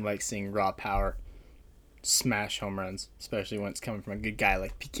 There's nothing like seeing raw power smash home runs, especially when it's coming from a good guy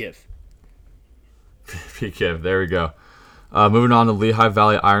like P-Kiv. P-Kiv, there we go. Moving on to Lehigh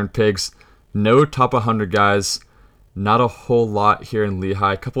Valley Iron Pigs. No top 100 guys. Not a whole lot here in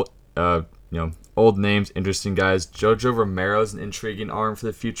Lehigh. A couple, old names, interesting guys. Jojo Romero is an intriguing arm for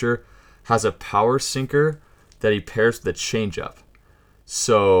the future. Has a power sinker that he pairs with a changeup.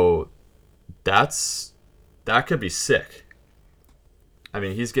 So that could be sick. I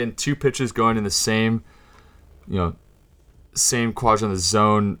mean, he's getting two pitches going in the same quadrant of the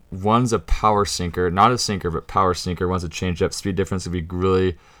zone. One's a power sinker, not a sinker, but power sinker. One's a changeup. Speed difference would be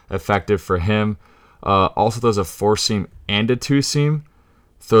really effective for him. Also throws a 4-seam and a 2-seam.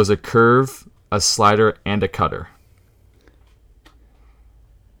 Throws a curve, a slider, and a cutter.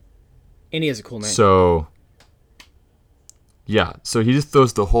 And he has a cool name. So he just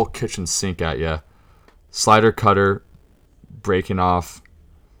throws the whole kitchen sink at you. Slider, cutter, breaking off.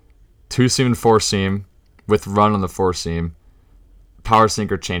 2-seam and 4-seam with run on the 4-seam. Power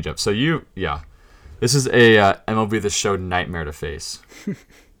sinker, changeup. So this is a MLB The Show nightmare to face.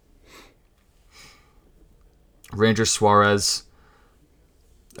 Ranger Suarez,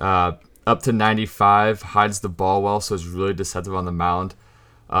 up to 95, hides the ball well, so it's really deceptive on the mound.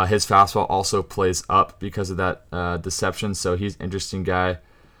 His fastball also plays up because of that deception, so he's an interesting guy.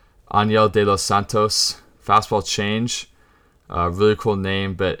 Aniel de los Santos, fastball change. Really cool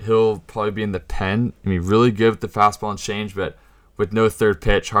name, but he'll probably be in the pen. I mean, really good with the fastball and change, but with no third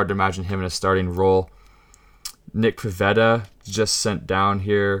pitch, hard to imagine him in a starting role. Nick Pivetta just sent down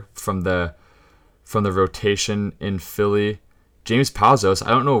here from the rotation in Philly. James Pazos, I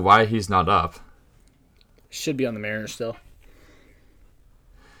don't know why he's not up. Should be on the Mariners still.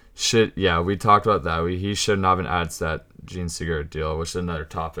 We talked about that. He should not have been added to that Gene Segura deal, which is another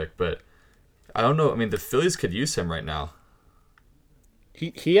topic. But I don't know. I mean, the Phillies could use him right now.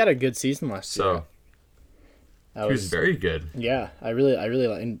 He had a good season last year. I He was was very good. yeah. I really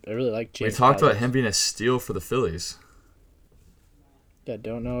like We James. talked about Bradley. him being a steal for the Phillies. Yeah,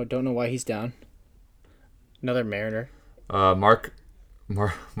 don't know why he's down. Another Mariner. Mark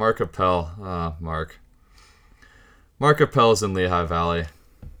Appel. Mark Appel's in Lehigh Valley.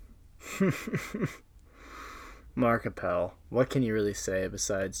 Mark Appel. What can you really say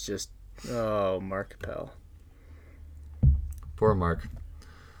besides just Mark Appel? Poor Mark.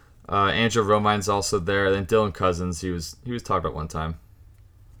 Andrew Romine's also there. Then Dylan Cousins. He was talked about one time.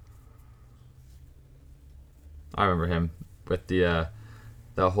 I remember him with the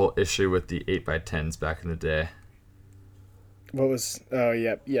whole issue with the 8x10s back in the day. What was? Oh,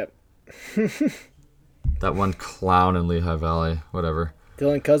 yep. That one clown in Lehigh Valley. Whatever.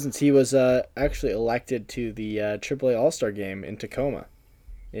 Dylan Cousins. He was actually elected to the AAA All Star game in Tacoma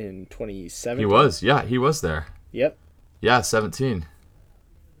in 2017. He was. Yeah, he was there. Yep. Yeah, 17.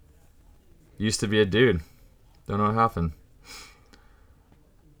 Used to be a dude. Don't know what happened.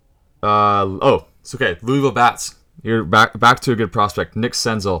 It's okay. Louisville Bats. You're back to a good prospect. Nick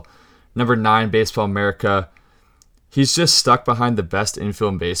Senzel, number 9, Baseball America. He's just stuck behind the best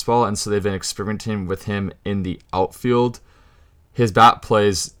infield in baseball, and so they've been experimenting with him in the outfield. His bat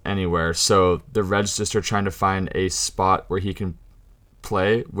plays anywhere, so the Reds just are trying to find a spot where he can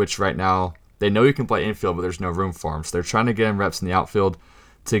play, which right now they know he can play infield, but there's no room for him. So they're trying to get him reps in the outfield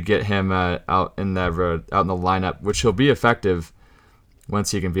to get him out in the lineup, which he'll be effective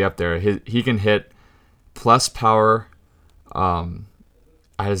once he can be up there. He can hit plus power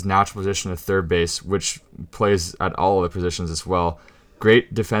at his natural position of third base, which plays at all of the positions as well.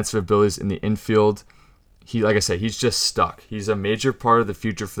 Great defensive abilities in the infield. Like I said, he's just stuck. He's a major part of the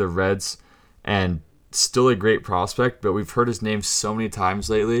future for the Reds and still a great prospect, but we've heard his name so many times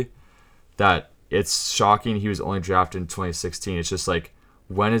lately that it's shocking he was only drafted in 2016. It's just like,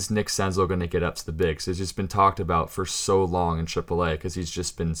 when is Nick Senzel going to get up to the bigs? It's just been talked about for so long in AAA because he's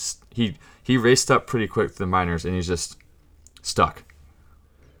just been he raced up pretty quick to the minors and he's just stuck.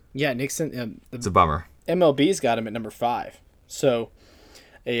 Yeah, Nixon. It's a bummer. MLB's got him at number 5. So,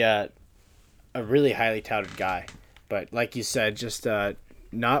 a really highly touted guy, but like you said, just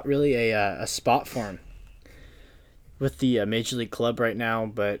not really a spot for him with the Major League Club right now.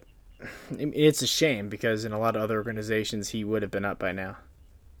 But it's a shame because in a lot of other organizations he would have been up by now.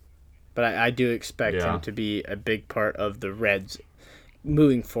 But I do expect him to be a big part of the Reds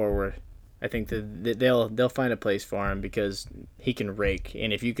moving forward. I think that they'll find a place for him because he can rake,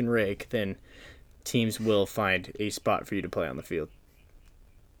 and if you can rake, then teams will find a spot for you to play on the field.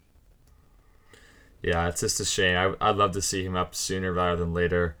 Yeah, it's just a shame. I'd love to see him up sooner rather than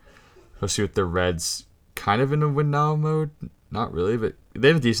later, especially with the Reds kind of in a win now mode. Not really, but they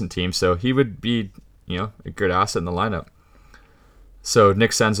have a decent team, so he would be, a good asset in the lineup. So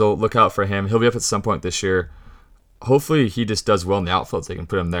Nick Senzel, look out for him. He'll be up at some point this year. Hopefully he just does well in the outfield so they can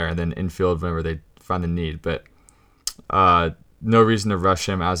put him there, and then infield whenever they find the need. But no reason to rush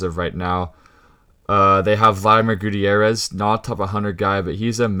him as of right now. They have Vladimir Gutierrez, not a top 100 guy, but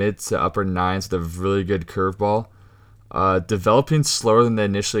he's a mid to upper 9s with a really good curveball. Developing slower than they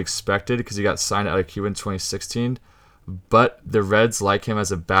initially expected because he got signed out of Cuba in 2016. But the Reds like him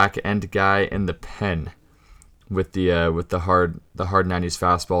as a back end guy in the pen with the hard 90s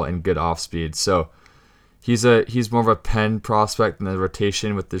fastball and good off speed. So he's more of a pen prospect in the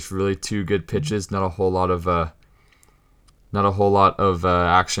rotation with this really 2 good pitches. Not a whole lot of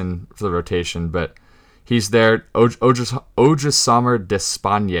action for the rotation, but he's there. Ojisamar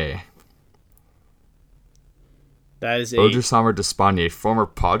Despaigne. That is Ojisamar Despaigne, former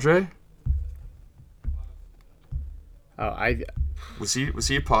Padre. Oh, was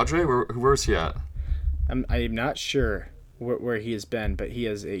he a Padre? Where was he at? I'm not sure where he has been, but he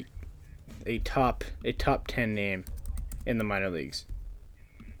is a top 10 name in the minor leagues.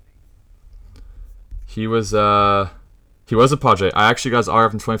 He was a Padre. I actually got his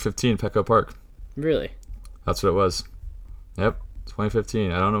RF in 2015, Petco Park. Really? That's what it was. Yep,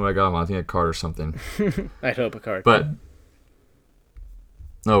 2015. I don't know what I got him on. I think a card or something. I'd hope a card. But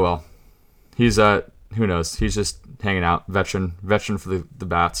oh well. He's who knows? He's just hanging out. Veteran for the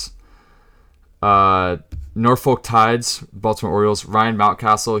Bats. Norfolk Tides, Baltimore Orioles. Ryan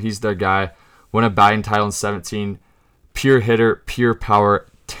Mountcastle, he's their guy. Won a batting title in 17. Pure hitter, pure power,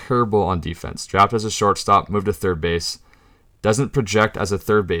 terrible on defense. Drafted as a shortstop, moved to third base. Doesn't project as a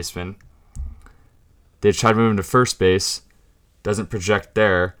third baseman. They tried to move him to first base. Doesn't project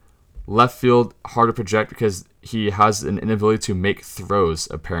there. Left field, hard to project because he has an inability to make throws,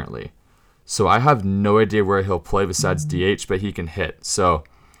 apparently. So I have no idea where he'll play besides DH, but he can hit. So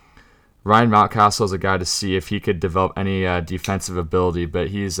Ryan Mountcastle is a guy to see if he could develop any defensive ability, but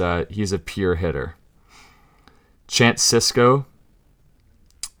he's a pure hitter. Chance Sisco,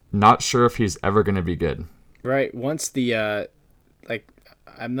 not sure if he's ever going to be good. Right. Once the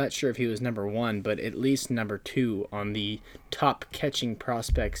I'm not sure if he was number 1, but at least number 2 on the top catching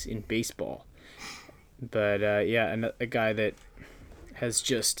prospects in baseball. But a guy that has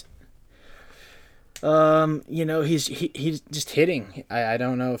just, he's just hitting. I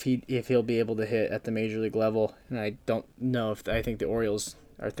don't know if he'll be able to hit at the major league level, and I don't know if I think the Orioles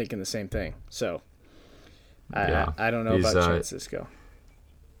are thinking the same thing. So I don't know about Chance Sisco.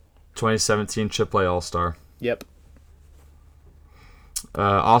 2017 AAA All-Star. Yep.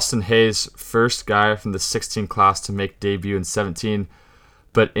 Austin Hayes, first guy from the 16 class to make debut in 17,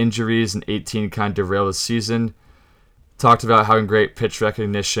 but injuries in 18 kind of derailed his season. Talked about having great pitch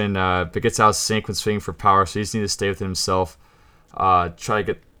recognition, but gets out of sync when swinging for power, so he just needs to stay within himself. Try to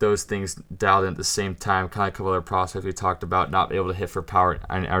get those things dialed in at the same time. Kind of a couple other prospects we talked about, not able to hit for power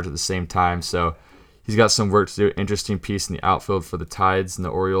and average at the same time. So he's got some work to do. Interesting piece in the outfield for the Tides and the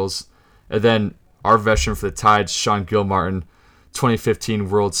Orioles. And then our veteran for the Tides, Sean Gilmartin, 2015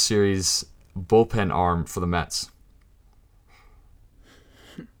 World Series bullpen arm for the Mets.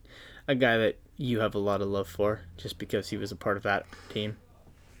 A guy that you have a lot of love for just because he was a part of that team.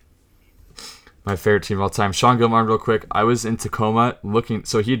 My favorite team of all time. Sean Gilmartin, real quick. I was in Tacoma looking.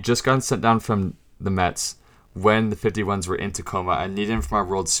 So he had just gotten sent down from the Mets when the 51s were in Tacoma. I needed him for my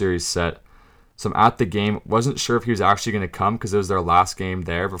World Series set. So I'm at the game. Wasn't sure if he was actually going to come because it was their last game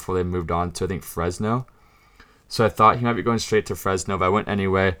there before they moved on to, I think, Fresno. So I thought he might be going straight to Fresno, but I went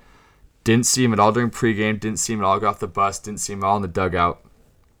anyway. Didn't see him at all during pregame. Didn't see him at all go off the bus. Didn't see him at all in the dugout.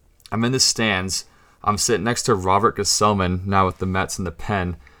 I'm in the stands. I'm sitting next to Robert Gesellman, now with the Mets in the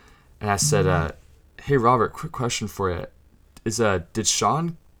pen. And I said, hey, Robert, quick question for you. Did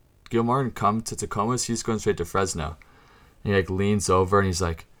Sean Gilmartin come to Tacoma? He's going straight to Fresno. And he leans over and he's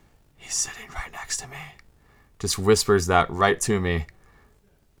like, he's sitting right next to me. Just whispers that right to me.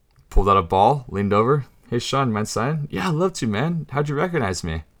 Pulled out a ball, leaned over. Hey, Sean, mind signing? Yeah, I'd love to, man. How'd you recognize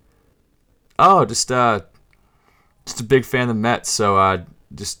me? Oh, just a big fan of the Mets, so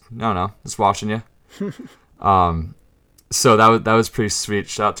just watching you. So that was pretty sweet.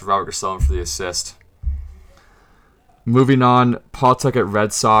 Shout out to Robert Gesellman for the assist. Moving on, Paul Tuckett,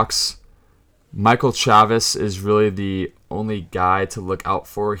 Red Sox. Michael Chavis is really the only guy to look out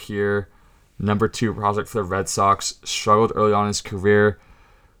for here. Number 2 prospect for the Red Sox. Struggled early on in his career.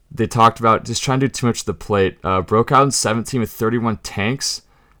 They talked about just trying to do too much to the plate. Broke out in 17 with 31 tanks,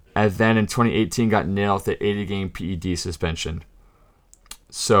 and then in 2018 got nailed with the 80-game PED suspension.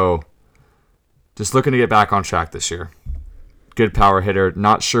 So, just looking to get back on track this year. Good power hitter.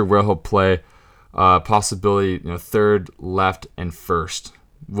 Not sure where he'll play. Possibility, third, left, and first.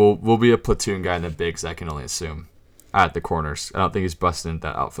 Will be a platoon guy in the bigs, I can only assume, at the corners. I don't think he's busting into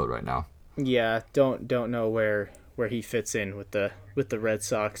that outfield right now. Yeah, don't know where he fits in with the Red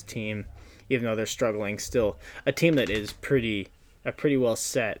Sox team, even though they're struggling. Still, a team that is pretty well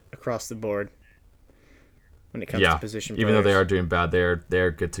set across the board when it comes to position players. Even though they are doing bad,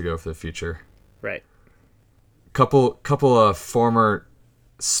 they're good to go for the future. Right. Couple of former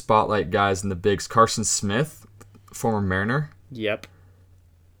spotlight guys in the bigs. Carson Smith, former Mariner. Yep.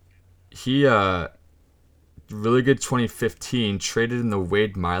 He really good 2015, traded in the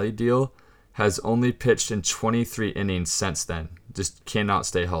Wade Miley deal, has only pitched in 23 innings since then. Just cannot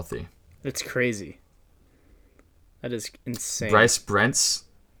stay healthy. It's crazy. That is insane. Bryce Brent's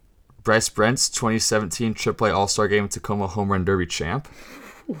 2017 AAA All-Star Game Tacoma Home Run Derby champ.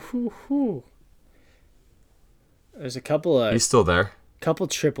 There's a couple of... He's still there. Couple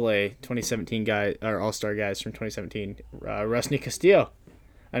AAA 2017 guys, or All-Star guys from 2017. Rusney Castillo,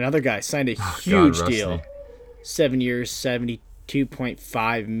 another guy, signed a huge deal. 7 years,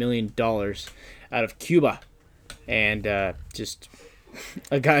 $72.5 million out of Cuba. And just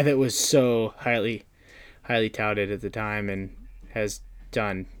a guy that was so highly touted at the time and has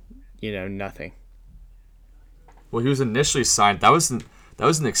done, nothing. Well, he was initially signed. That was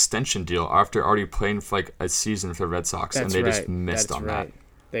an extension deal after already playing for a season for the Red Sox, and they just missed on that.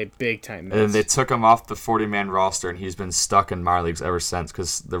 They big time missed. And then they took him off the 40-man roster, and he's been stuck in minor leagues ever since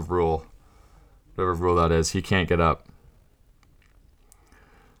because the rule, whatever rule that is, he can't get up.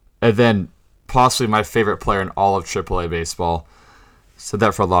 And then possibly my favorite player in all of AAA baseball. Said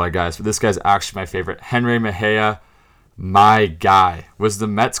that for a lot of guys, but this guy's actually my favorite. Henry Mejia, my guy, was the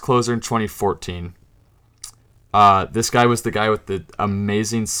Mets closer in 2014. This guy was the guy with the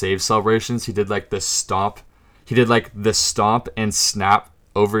amazing save celebrations. He did the stomp. He did the stomp and snap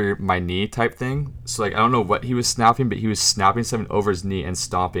over my knee type thing. So I don't know what he was snapping, but he was snapping something over his knee and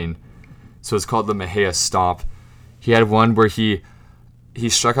stomping. So it's called the Mejia stomp. He had one where he he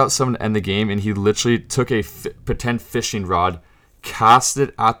struck out someone to end the game, and he literally took a pretend fishing rod, cast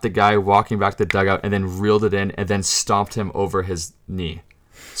it at the guy walking back to the dugout, and then reeled it in, and then stomped him over his knee.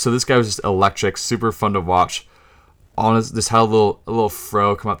 So this guy was just electric, super fun to watch. Just had a little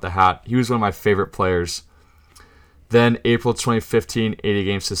fro come up the hat. He was one of my favorite players. Then April 2015,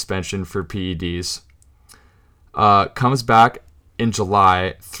 80-game suspension for PEDs. Comes back in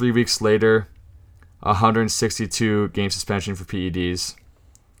July. 3 weeks later, 162-game suspension for PEDs.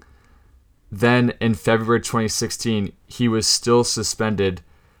 Then in February 2016, he was still suspended,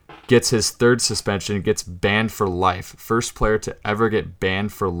 gets his third suspension, gets banned for life. First player to ever get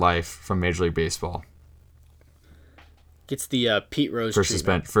banned for life from Major League Baseball. Gets the Pete Rose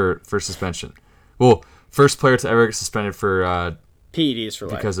treatment. For suspension. Well, first player to ever get suspended for PEDs for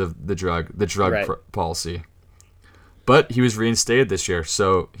life because of the drug right. Policy. But he was reinstated this year,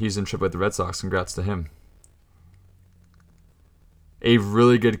 so he's in AAA with the Red Sox. Congrats to him. A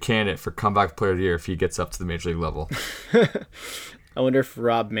really good candidate for comeback player of the year if he gets up to the major league level. I wonder if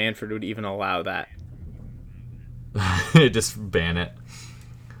Rob Manfred would even allow that. Just ban it.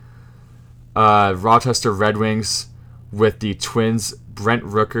 Rochester Red Wings with the Twins. Brent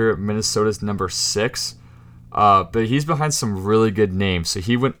Rooker, Minnesota's number 6. But he's behind some really good names. So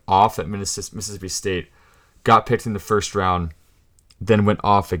he went off at Mississippi State, got picked in the first round, then went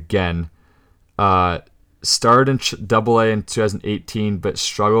off again. Started in Double-A in 2018, but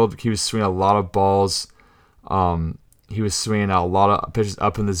struggled. He was swinging a lot of balls. He was swinging out a lot of pitches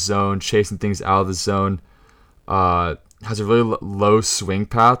up in the zone, chasing things out of the zone. Has a really low swing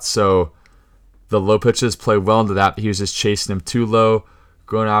path, so the low pitches play well into that, but he was just chasing them too low,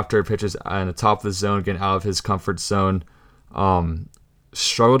 going after pitches on the top of the zone, getting out of his comfort zone.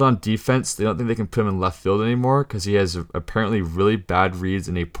 Struggled on defense. They don't think they can put him in left field anymore because he has apparently really bad reads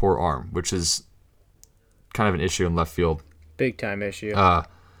and a poor arm, which is kind of an issue in left field. Big time issue.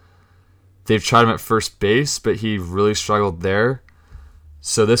 They've tried him at first base, but he really struggled there.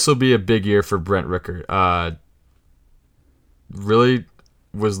 So this will be a big year for Brent Rooker. Really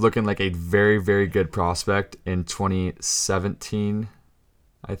was looking like a very, very good prospect in 2017,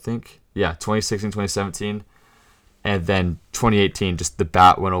 I think. Yeah, 2016, 2017. And then 2018, just the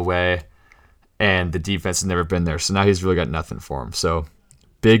bat went away, and the defense has never been there. So now he's really got nothing for him. So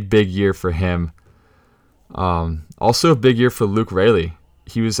big, big year for him. Also a big year for Luke Raley.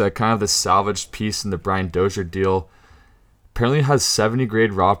 He was kind of the salvaged piece in the Brian Dozier deal. Apparently has 70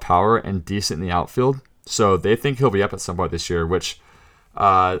 grade raw power and decent in the outfield. So they think he'll be up at some point this year, which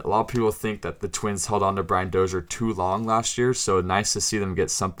a lot of people think that the Twins held on to Brian Dozier too long last year. So nice to see them get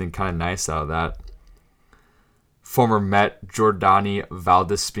something kind of nice out of that. Former Met Jordani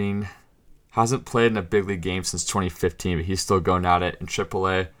Valdespin hasn't played in a big league game since 2015, but he's still going at it in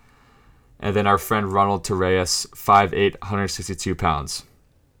AAA. And then our friend Ronald Torreyes, 5'8", 162 pounds.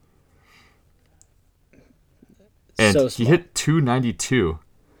 And So he small. hit 292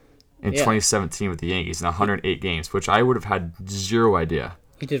 in 2017 with the Yankees in 108 games, which I would have had zero idea.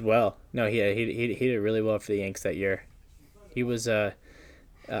 He did well. No, he did really well for the Yanks that year. He was I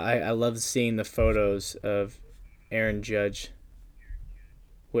loved seeing the photos of Aaron Judge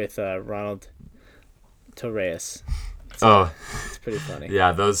with Ronald Torreyes. It's pretty funny.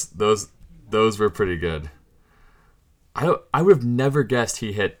 Yeah, those were pretty good. I would have never guessed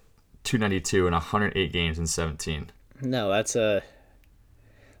he hit 292 in 108 games in 17. No,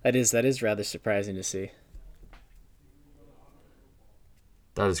 that is rather surprising to see.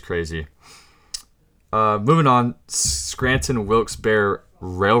 That is crazy. Moving on, Scranton Wilkes-Barre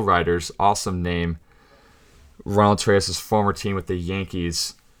Rail Riders, awesome name. Ronald Torreyes' former team with the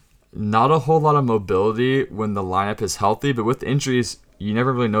Yankees. Not a whole lot of mobility when the lineup is healthy, but with injuries, you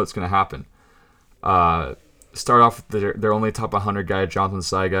never really know what's going to happen. Start off with their only top 100 guy, Jonathan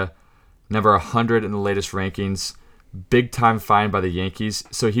Saiga, number 100 in the latest rankings. Big time fine by the Yankees.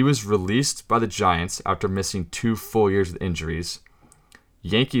 So he was released by the Giants after missing 2 full years with injuries.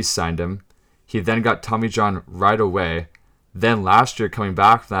 Yankees signed him. He then got Tommy John right away. Then last year, coming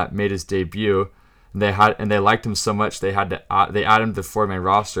back from that, made his debut. And they liked him so much they added him to the 4-man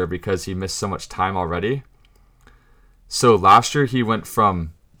roster because he missed so much time already. So last year he went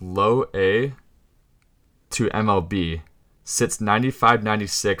from low A to MLB, sits 95,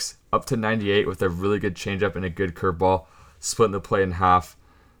 96 up to 98 with a really good changeup and a good curveball, splitting the play in half.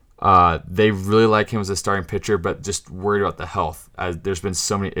 They really like him as a starting pitcher, but just worried about the health, as there's been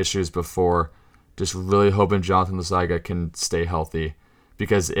so many issues before. Just really hoping Jonathan Saiga can stay healthy,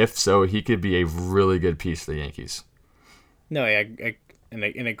 because if so, he could be a really good piece for the Yankees. No, yeah, and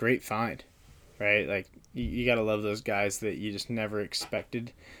a great find, right? Like you gotta love those guys that you just never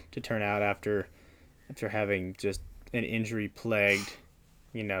expected to turn out after having just an injury plagued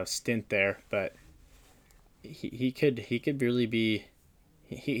stint there, but he could really be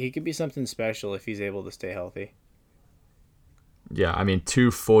he could be something special if he's able to stay healthy. Yeah, I mean,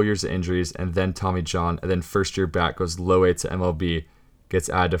 2 full years of injuries, and then Tommy John, and then first year back, goes low A to MLB, gets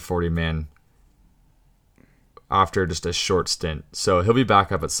added to 40-man after just a short stint. So he'll be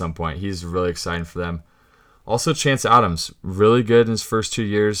back up at some point. He's really exciting for them. Also, Chance Adams, really good in his first 2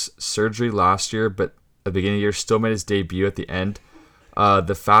 years. Surgery last year, but at the beginning of the year, still made his debut at the end.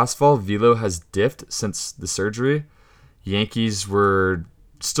 The fastball velo has dipped since the surgery. Yankees were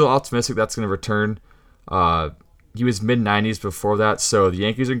still optimistic that's going to return. He was mid-90s before that, so the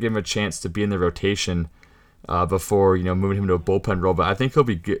Yankees are going to give him a chance to be in the rotation before moving him to a bullpen role. But I think he'll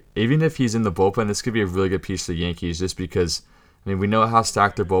be good. Even if he's in the bullpen, this could be a really good piece for the Yankees just because, we know how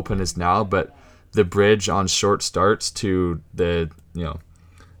stacked their bullpen is now, but the bridge on short starts to the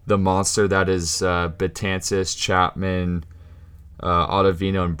monster that is Betances, Chapman,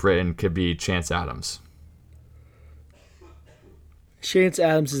 Ottavino, and Britton could be Chance Adams. Chance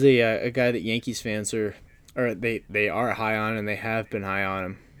Adams is a guy that Yankees fans are high on, and they have been high on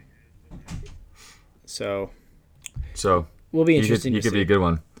him. So will be interesting. He could be a good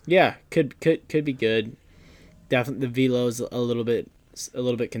one. Yeah, could be good. Definitely, the velo is a little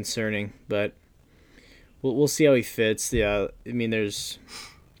bit concerning, but we'll see how he fits. There's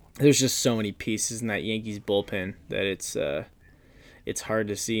just so many pieces in that Yankees bullpen that it's hard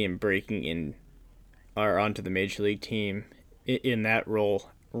to see him breaking in or onto the major league team in that role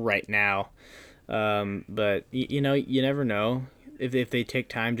right now. But you never know if they take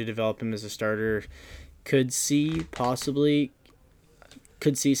time to develop him as a starter. Could see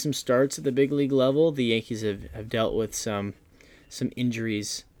some starts at the big league level. The Yankees have dealt with some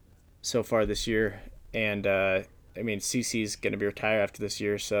injuries so far this year, and CC's going to be retired after this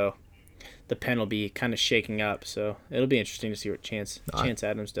year, so the pen will be kind of shaking up. So it'll be interesting to see what Chance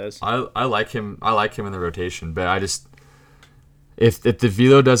Adams does. I like him. I like him in the rotation, but I just if the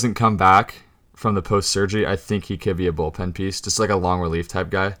velo doesn't come back from the post-surgery, I think he could be a bullpen piece, just like a long relief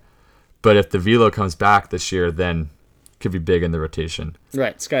type guy. But if the velo comes back this year, then could be big in the rotation.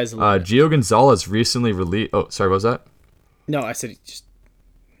 Right, sky's the limit. Gio Gonzalez recently released... Oh, sorry, what was that? No, I said he just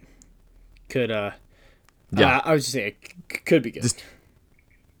could... Yeah. I was just saying it could be good.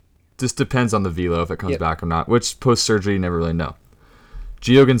 Just depends on the velo if it comes back or not, which post-surgery you never really know.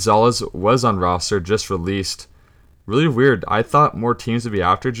 Gio Gonzalez was on roster, just released. Really weird. I thought more teams would be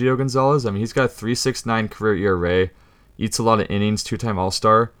after Gio Gonzalez. He's got a 3.69 career ERA, eats a lot of innings, 2-time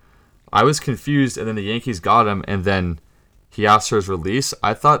All-Star. I was confused, and then the Yankees got him, and then he asked for his release.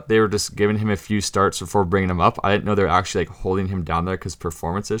 I thought they were just giving him a few starts before bringing him up. I didn't know they were actually holding him down there because of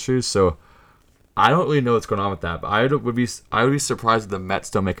performance issues. So I don't really know what's going on with that. But I would be surprised if the Mets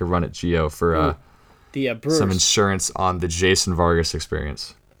don't make a run at Gio for Brewers. Some insurance on the Jason Vargas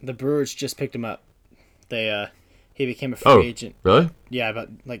experience. The Brewers just picked him up. He became a free agent. Really? Yeah, about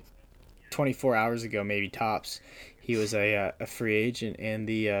 24 hours ago, maybe tops. He was a free agent, and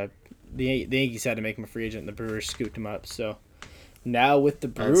the Yankees had to make him a free agent, and the Brewers scooped him up. So now with the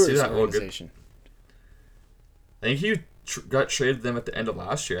Brewers organization. I think he got traded to them at the end of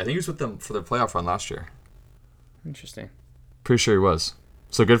last year. I think he was with them for the playoff run last year. Interesting. Pretty sure he was.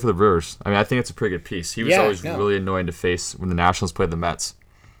 So good for the Brewers. I think it's a pretty good piece. He was always really annoying to face when the Nationals played the Mets.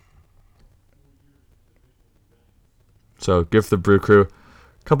 So good for the Brew Crew.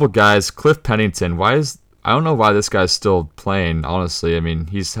 A couple guys. Cliff Pennington. I don't know why this guy's still playing, honestly.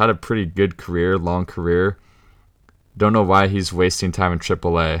 He's had a pretty good career, long career. Don't know why he's wasting time in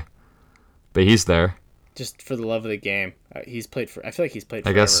AAA. But he's there. Just for the love of the game. I feel like he's played forever.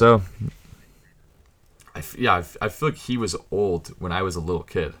 I guess so. I feel like he was old when I was a little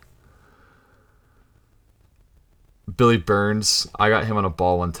kid. Billy Burns, I got him on a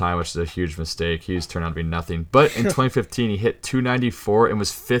ball one time, which is a huge mistake. He's turned out to be nothing. But in 2015, he hit .294 and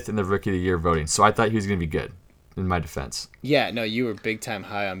was 5th in the Rookie of the Year voting. So I thought he was going to be good, in my defense. Yeah, no, you were big time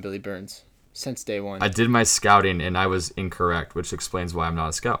high on Billy Burns since day one. I did my scouting, and I was incorrect, which explains why I'm not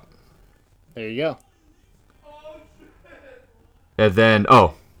a scout. There you go. And then,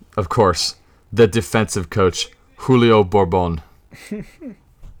 of course, the defensive coach, Julio Bourbon.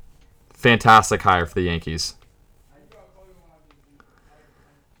 Fantastic hire for the Yankees.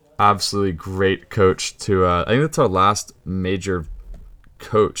 Absolutely great coach to I think that's our last major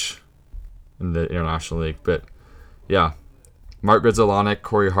coach in the International League. But yeah, Mark Grudzielanek,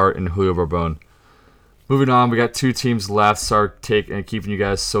 Corey Hart, and Julio Bourbon. Moving on, we got 2 teams left. Sorry and keeping you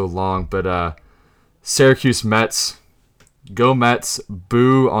guys so long, but Syracuse Mets. Go Mets,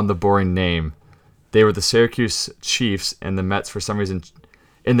 boo on the boring name. They were the Syracuse Chiefs, and the Mets, for some reason,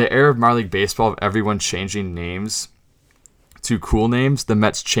 in the era of minor league baseball, of everyone changing names to cool names, the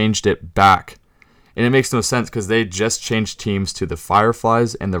Mets changed it back. And it makes no sense because they just changed teams to the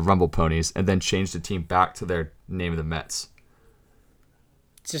Fireflies and the Rumble Ponies and then changed the team back to their name of the Mets.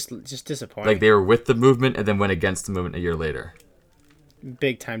 Just disappointing. Like they were with the movement and then went against the movement a year later.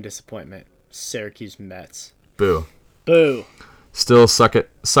 Big time disappointment. Syracuse Mets. Boo. Boo. Still suck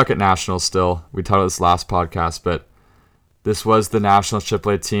at Nationals still. We talked about this last podcast, but this was the Nationals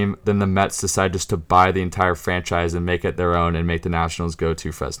AAA team. Then the Mets decided just to buy the entire franchise and make it their own and make the Nationals go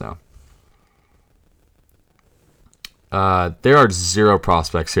to Fresno. There are 0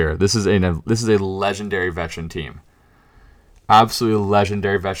 prospects here. This is a legendary veteran team. Absolutely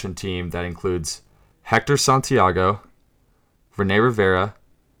legendary veteran team that includes Hector Santiago, Rene Rivera,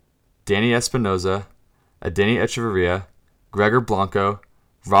 Danny Espinosa, Adeiny Echeverria, Gregor Blanco,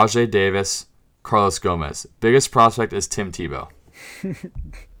 Rajai Davis, Carlos Gomez. Biggest prospect is Tim Tebow.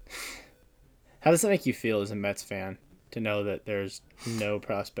 How does that make you feel as a Mets fan to know that there's no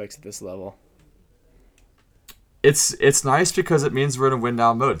prospects at this level? It's nice because it means we're in a win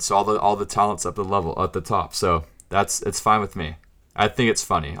now mode. So all the talent's up at the top. So it's fine with me. I think it's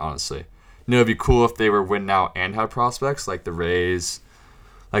funny, honestly. It'd be cool if they were win now and had prospects like the Rays,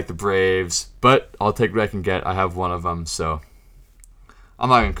 like the Braves. But I'll take what I can get. I have one of them, so I'm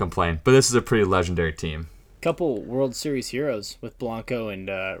not gonna complain. But this is a pretty legendary team. Couple World Series heroes with Blanco and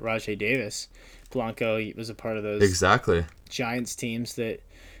Rajai Davis. Blanco was a part of those Giants teams that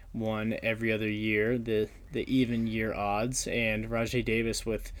won every other year, the even year odds, and Rajai Davis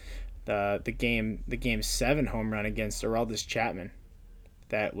with the game 7 home run against Aroldis Chapman.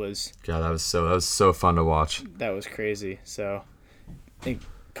 That was so fun to watch. That was crazy. So I think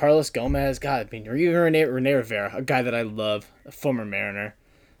Carlos Gomez, God, I mean, or even Rene Rivera, a guy that I love, a former Mariner.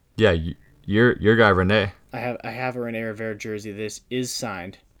 Yeah, your guy Rene. I have a Rene Rivera jersey. This is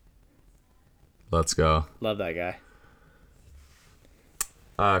signed. Let's go. Love that guy.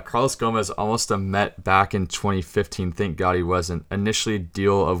 Carlos Gomez almost a Met back in 2015. Thank God he wasn't. Initially,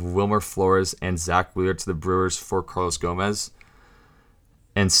 deal of Wilmer Flores and Zach Wheeler to the Brewers for Carlos Gomez.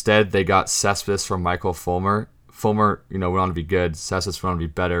 Instead, they got Cespedes from Michael Fulmer. Fulmer, went on to be good. Cespedes went on to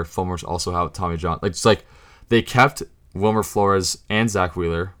be better. Fulmer's also out. Tommy John. They kept Wilmer Flores and Zach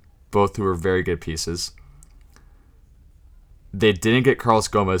Wheeler, both who were very good pieces. They didn't get Carlos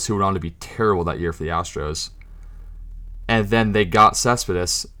Gomez, who went on to be terrible that year for the Astros. And then they got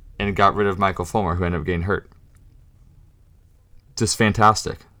Cespedes and got rid of Michael Fulmer, who ended up getting hurt. Just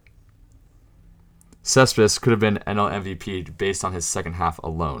fantastic. Cespedes could have been NL MVP based on his second half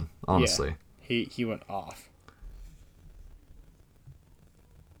alone, honestly. Yeah, he went off.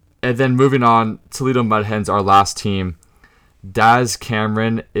 And then moving on, Toledo Mud Hens, our last team. Daz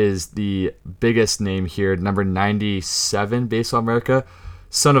Cameron is the biggest name here, number 97 Baseball America.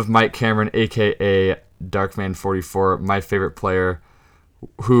 Son of Mike Cameron, a.k.a. Darkman44, my favorite player,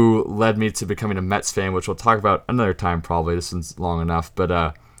 who led me to becoming a Mets fan, which we'll talk about another time probably. This one's long enough.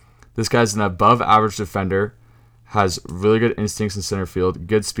 But this guy's an above-average defender, has really good instincts in center field,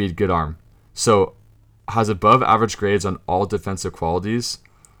 good speed, good arm. So has above-average grades on all defensive qualities.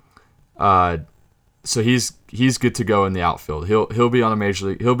 So he's good to go in the outfield. He'll be on a major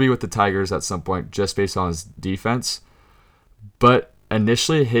league. He'll be with the Tigers at some point just based on his defense. But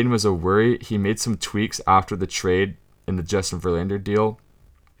initially, Hayden was a worry. He made some tweaks after the trade in the Justin Verlander deal.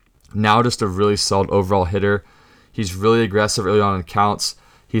 Now just a really solid overall hitter. He's really aggressive early on in counts.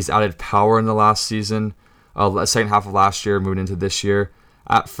 He's added power in the last season, second half of last year, moving into this year.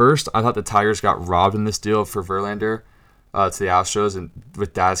 At first, I thought the Tigers got robbed in this deal for Verlander to the Astros, and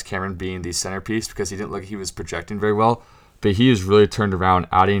with Daz Cameron being the centerpiece because he didn't look like he was projecting very well. But he has really turned around,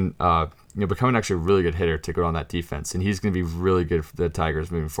 adding, becoming actually a really good hitter to go on that defense, and he's going to be really good for the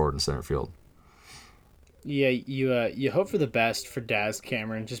Tigers moving forward in center field. Yeah, you hope for the best for Daz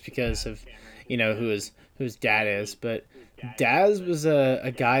Cameron just because of who his dad is, but Daz was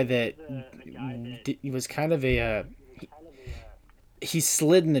a guy that was kind of he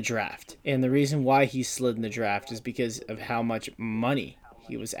slid in the draft, and the reason why he slid in the draft is because of how much money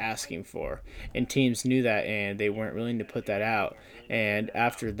he was asking for, and teams knew that, and they weren't willing to put that out. And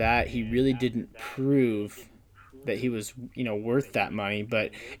after that, he really didn't prove that he was worth that money.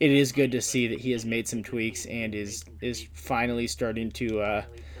 But it is good to see that he has made some tweaks and is finally starting to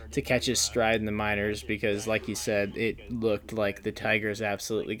catch his stride in the minors, because like you said, it looked like the Tigers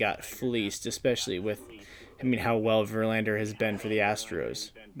absolutely got fleeced, especially with how well Verlander has been for the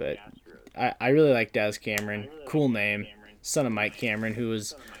Astros. But I really like Daz Cameron. Cool name. Son of Mike Cameron, who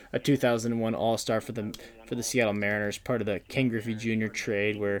was a 2001 All-Star for the Seattle Mariners, part of the Ken Griffey Jr.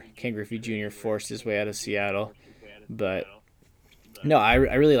 trade where Ken Griffey Jr. forced his way out of Seattle. But no, I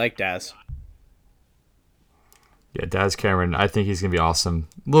really like Daz. Yeah, Daz Cameron, I think he's going to be awesome.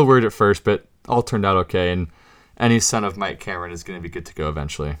 A little worried at first, but all turned out okay. And any son of Mike Cameron is going to be good to go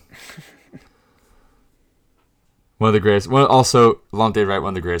eventually. One of the greatest. Also, Lante Wright, one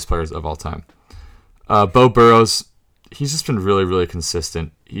of the greatest players of all time. Bo Burrows, he's just been really, really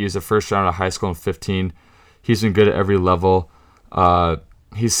consistent. He was a first round of high school in 15. He's been good at every level.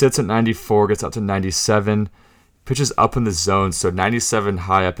 He sits at 94, gets up to 97, pitches up in the zone. So 97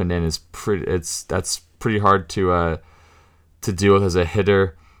 high up and in is pretty. That's pretty hard to deal with as a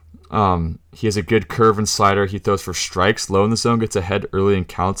hitter. He has a good curve and slider. He throws for strikes low in the zone, gets ahead early and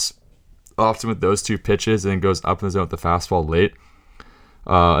counts often with those two pitches, and then goes up in the zone with the fastball late.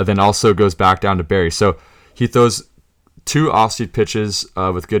 And then also goes back down to Barry. So he throws two off-speed pitches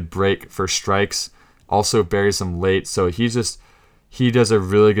with good break for strikes. Also buries them late. So he does a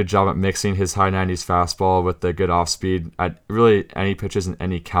really good job at mixing his high 90s fastball with the good off-speed at really any pitches in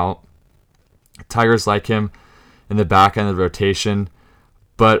any count. Tigers like him in the back end of the rotation.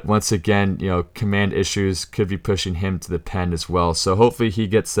 But once again, command issues could be pushing him to the pen as well. So hopefully he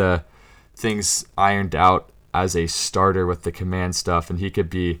gets things ironed out as a starter with the command stuff, and he could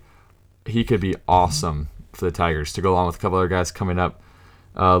be awesome for the Tigers to go along with a couple other guys coming up,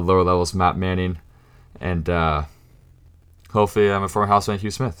 lower levels, Matt Manning, and hopefully a former housemate,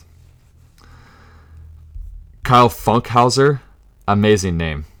 Hugh Smith. Kyle Funkhauser, amazing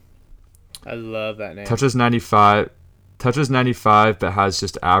name. I love that name. Touches 95, but has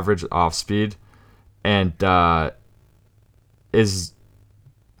just average off speed, and the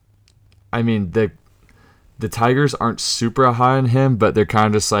Tigers aren't super high on him, but they're kind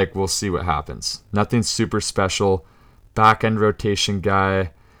of just like, we'll see what happens. Nothing super special. Back end rotation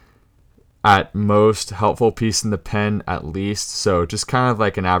guy, at most helpful piece in the pen at least. So just kind of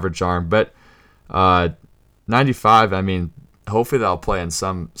like an average arm, but 95. Hopefully that'll play in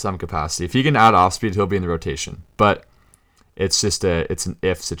some capacity. If he can add off speed, he'll be in the rotation. But it's an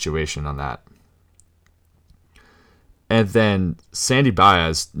if situation on that. And then Sandy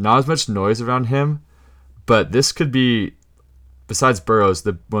Baez, not as much noise around him, but this could be, besides Burrows,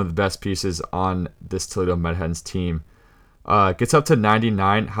 one of the best pieces on this Toledo Mud Hens team. Gets up to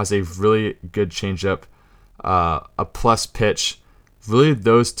 99, has a really good changeup, a plus pitch. Really,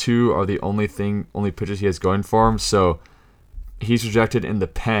 those two are the only pitches he has going for him. So he's rejected in the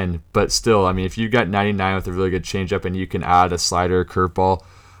pen, but still, if you got 99 with a really good changeup and you can add a slider, curveball,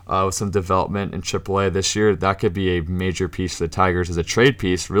 with some development in AAA this year, that could be a major piece for the Tigers as a trade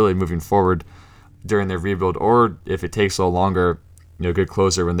piece, really moving forward during their rebuild, or if it takes a little longer, good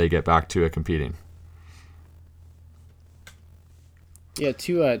closer when they get back to competing. Yeah,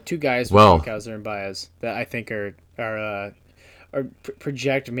 two guys with Funkhauser and Baez that I think are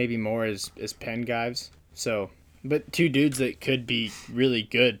project maybe more as pen guys. So, but two dudes that could be really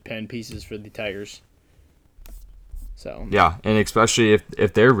good pen pieces for the Tigers. So yeah, and especially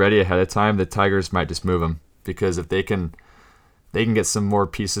if they're ready ahead of time, the Tigers might just move them, because if they can get some more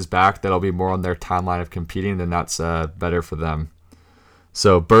pieces back that'll be more on their timeline of competing, then that's better for them.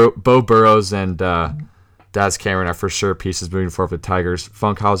 So Bo Burrows and Daz Cameron are for sure pieces moving forward for the Tigers.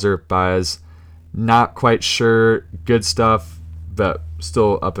 Funkhauser, Baez, not quite sure. Good stuff, but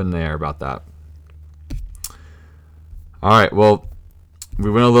still up in the air about that. All right, well, we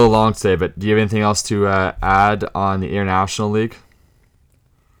went a little long today, but do you have anything else to add on the International League?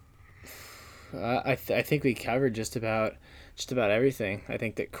 I think we covered just about everything. I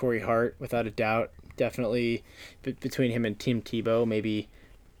think that Corey Hart, without a doubt, definitely between him and Tim Tebow, maybe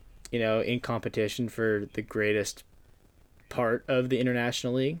in competition for the greatest part of the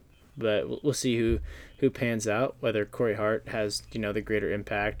International League. But we'll see who pans out, whether Corey Hart has the greater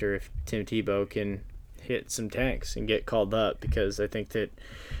impact, or if Tim Tebow can hit some tanks and get called up, because I think that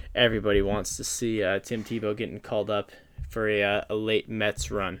everybody wants to see Tim Tebow getting called up for a late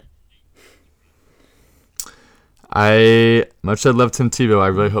Mets run. Much as I love Tim Tebow, I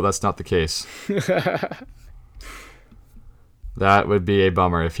really hope that's not the case. That would be a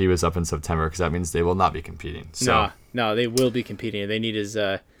bummer if he was up in September, because that means they will not be competing. So No, they will be competing. They need his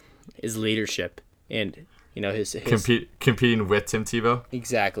leadership and his competing with Tim Tebow.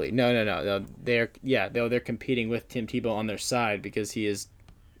 Exactly. No. They're competing with Tim Tebow on their side, because he is,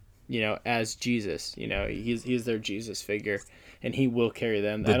 as Jesus. He's their Jesus figure, and he will carry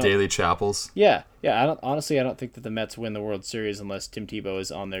them. The daily chapels. Yeah. I don't think that the Mets win the World Series unless Tim Tebow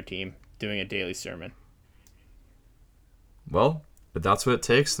is on their team doing a daily sermon. Well, if that's what it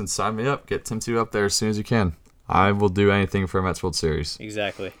takes, then sign me up. Get Tim Tebow up there as soon as you can. I will do anything for a Mets World Series.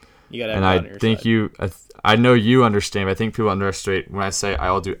 Exactly. You gotta. And I think I know you understand, but I think people underestimate when I say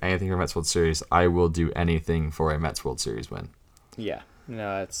I will do anything for a Mets World Series. I will do anything for a Mets World Series win. Yeah.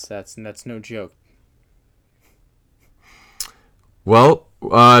 No, that's no joke. Well,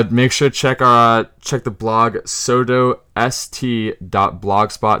 make sure to check the blog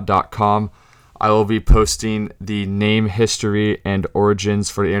sodost.blogspot.com. I will be posting the name history and origins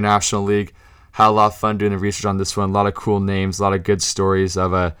for the International League. Had a lot of fun doing the research on this one. A lot of cool names, a lot of good stories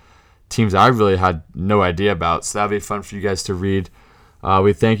of teams I really had no idea about. So that'll be fun for you guys to read.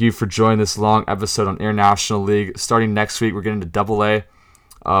 We thank you for joining this long episode on International League. Starting next week, we're getting to AA.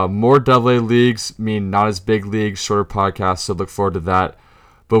 More AA leagues mean not as big leagues, shorter podcasts, so look forward to that.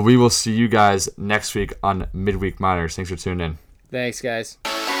 But we will see you guys next week on Midweek Minors. Thanks for tuning in. Thanks, guys.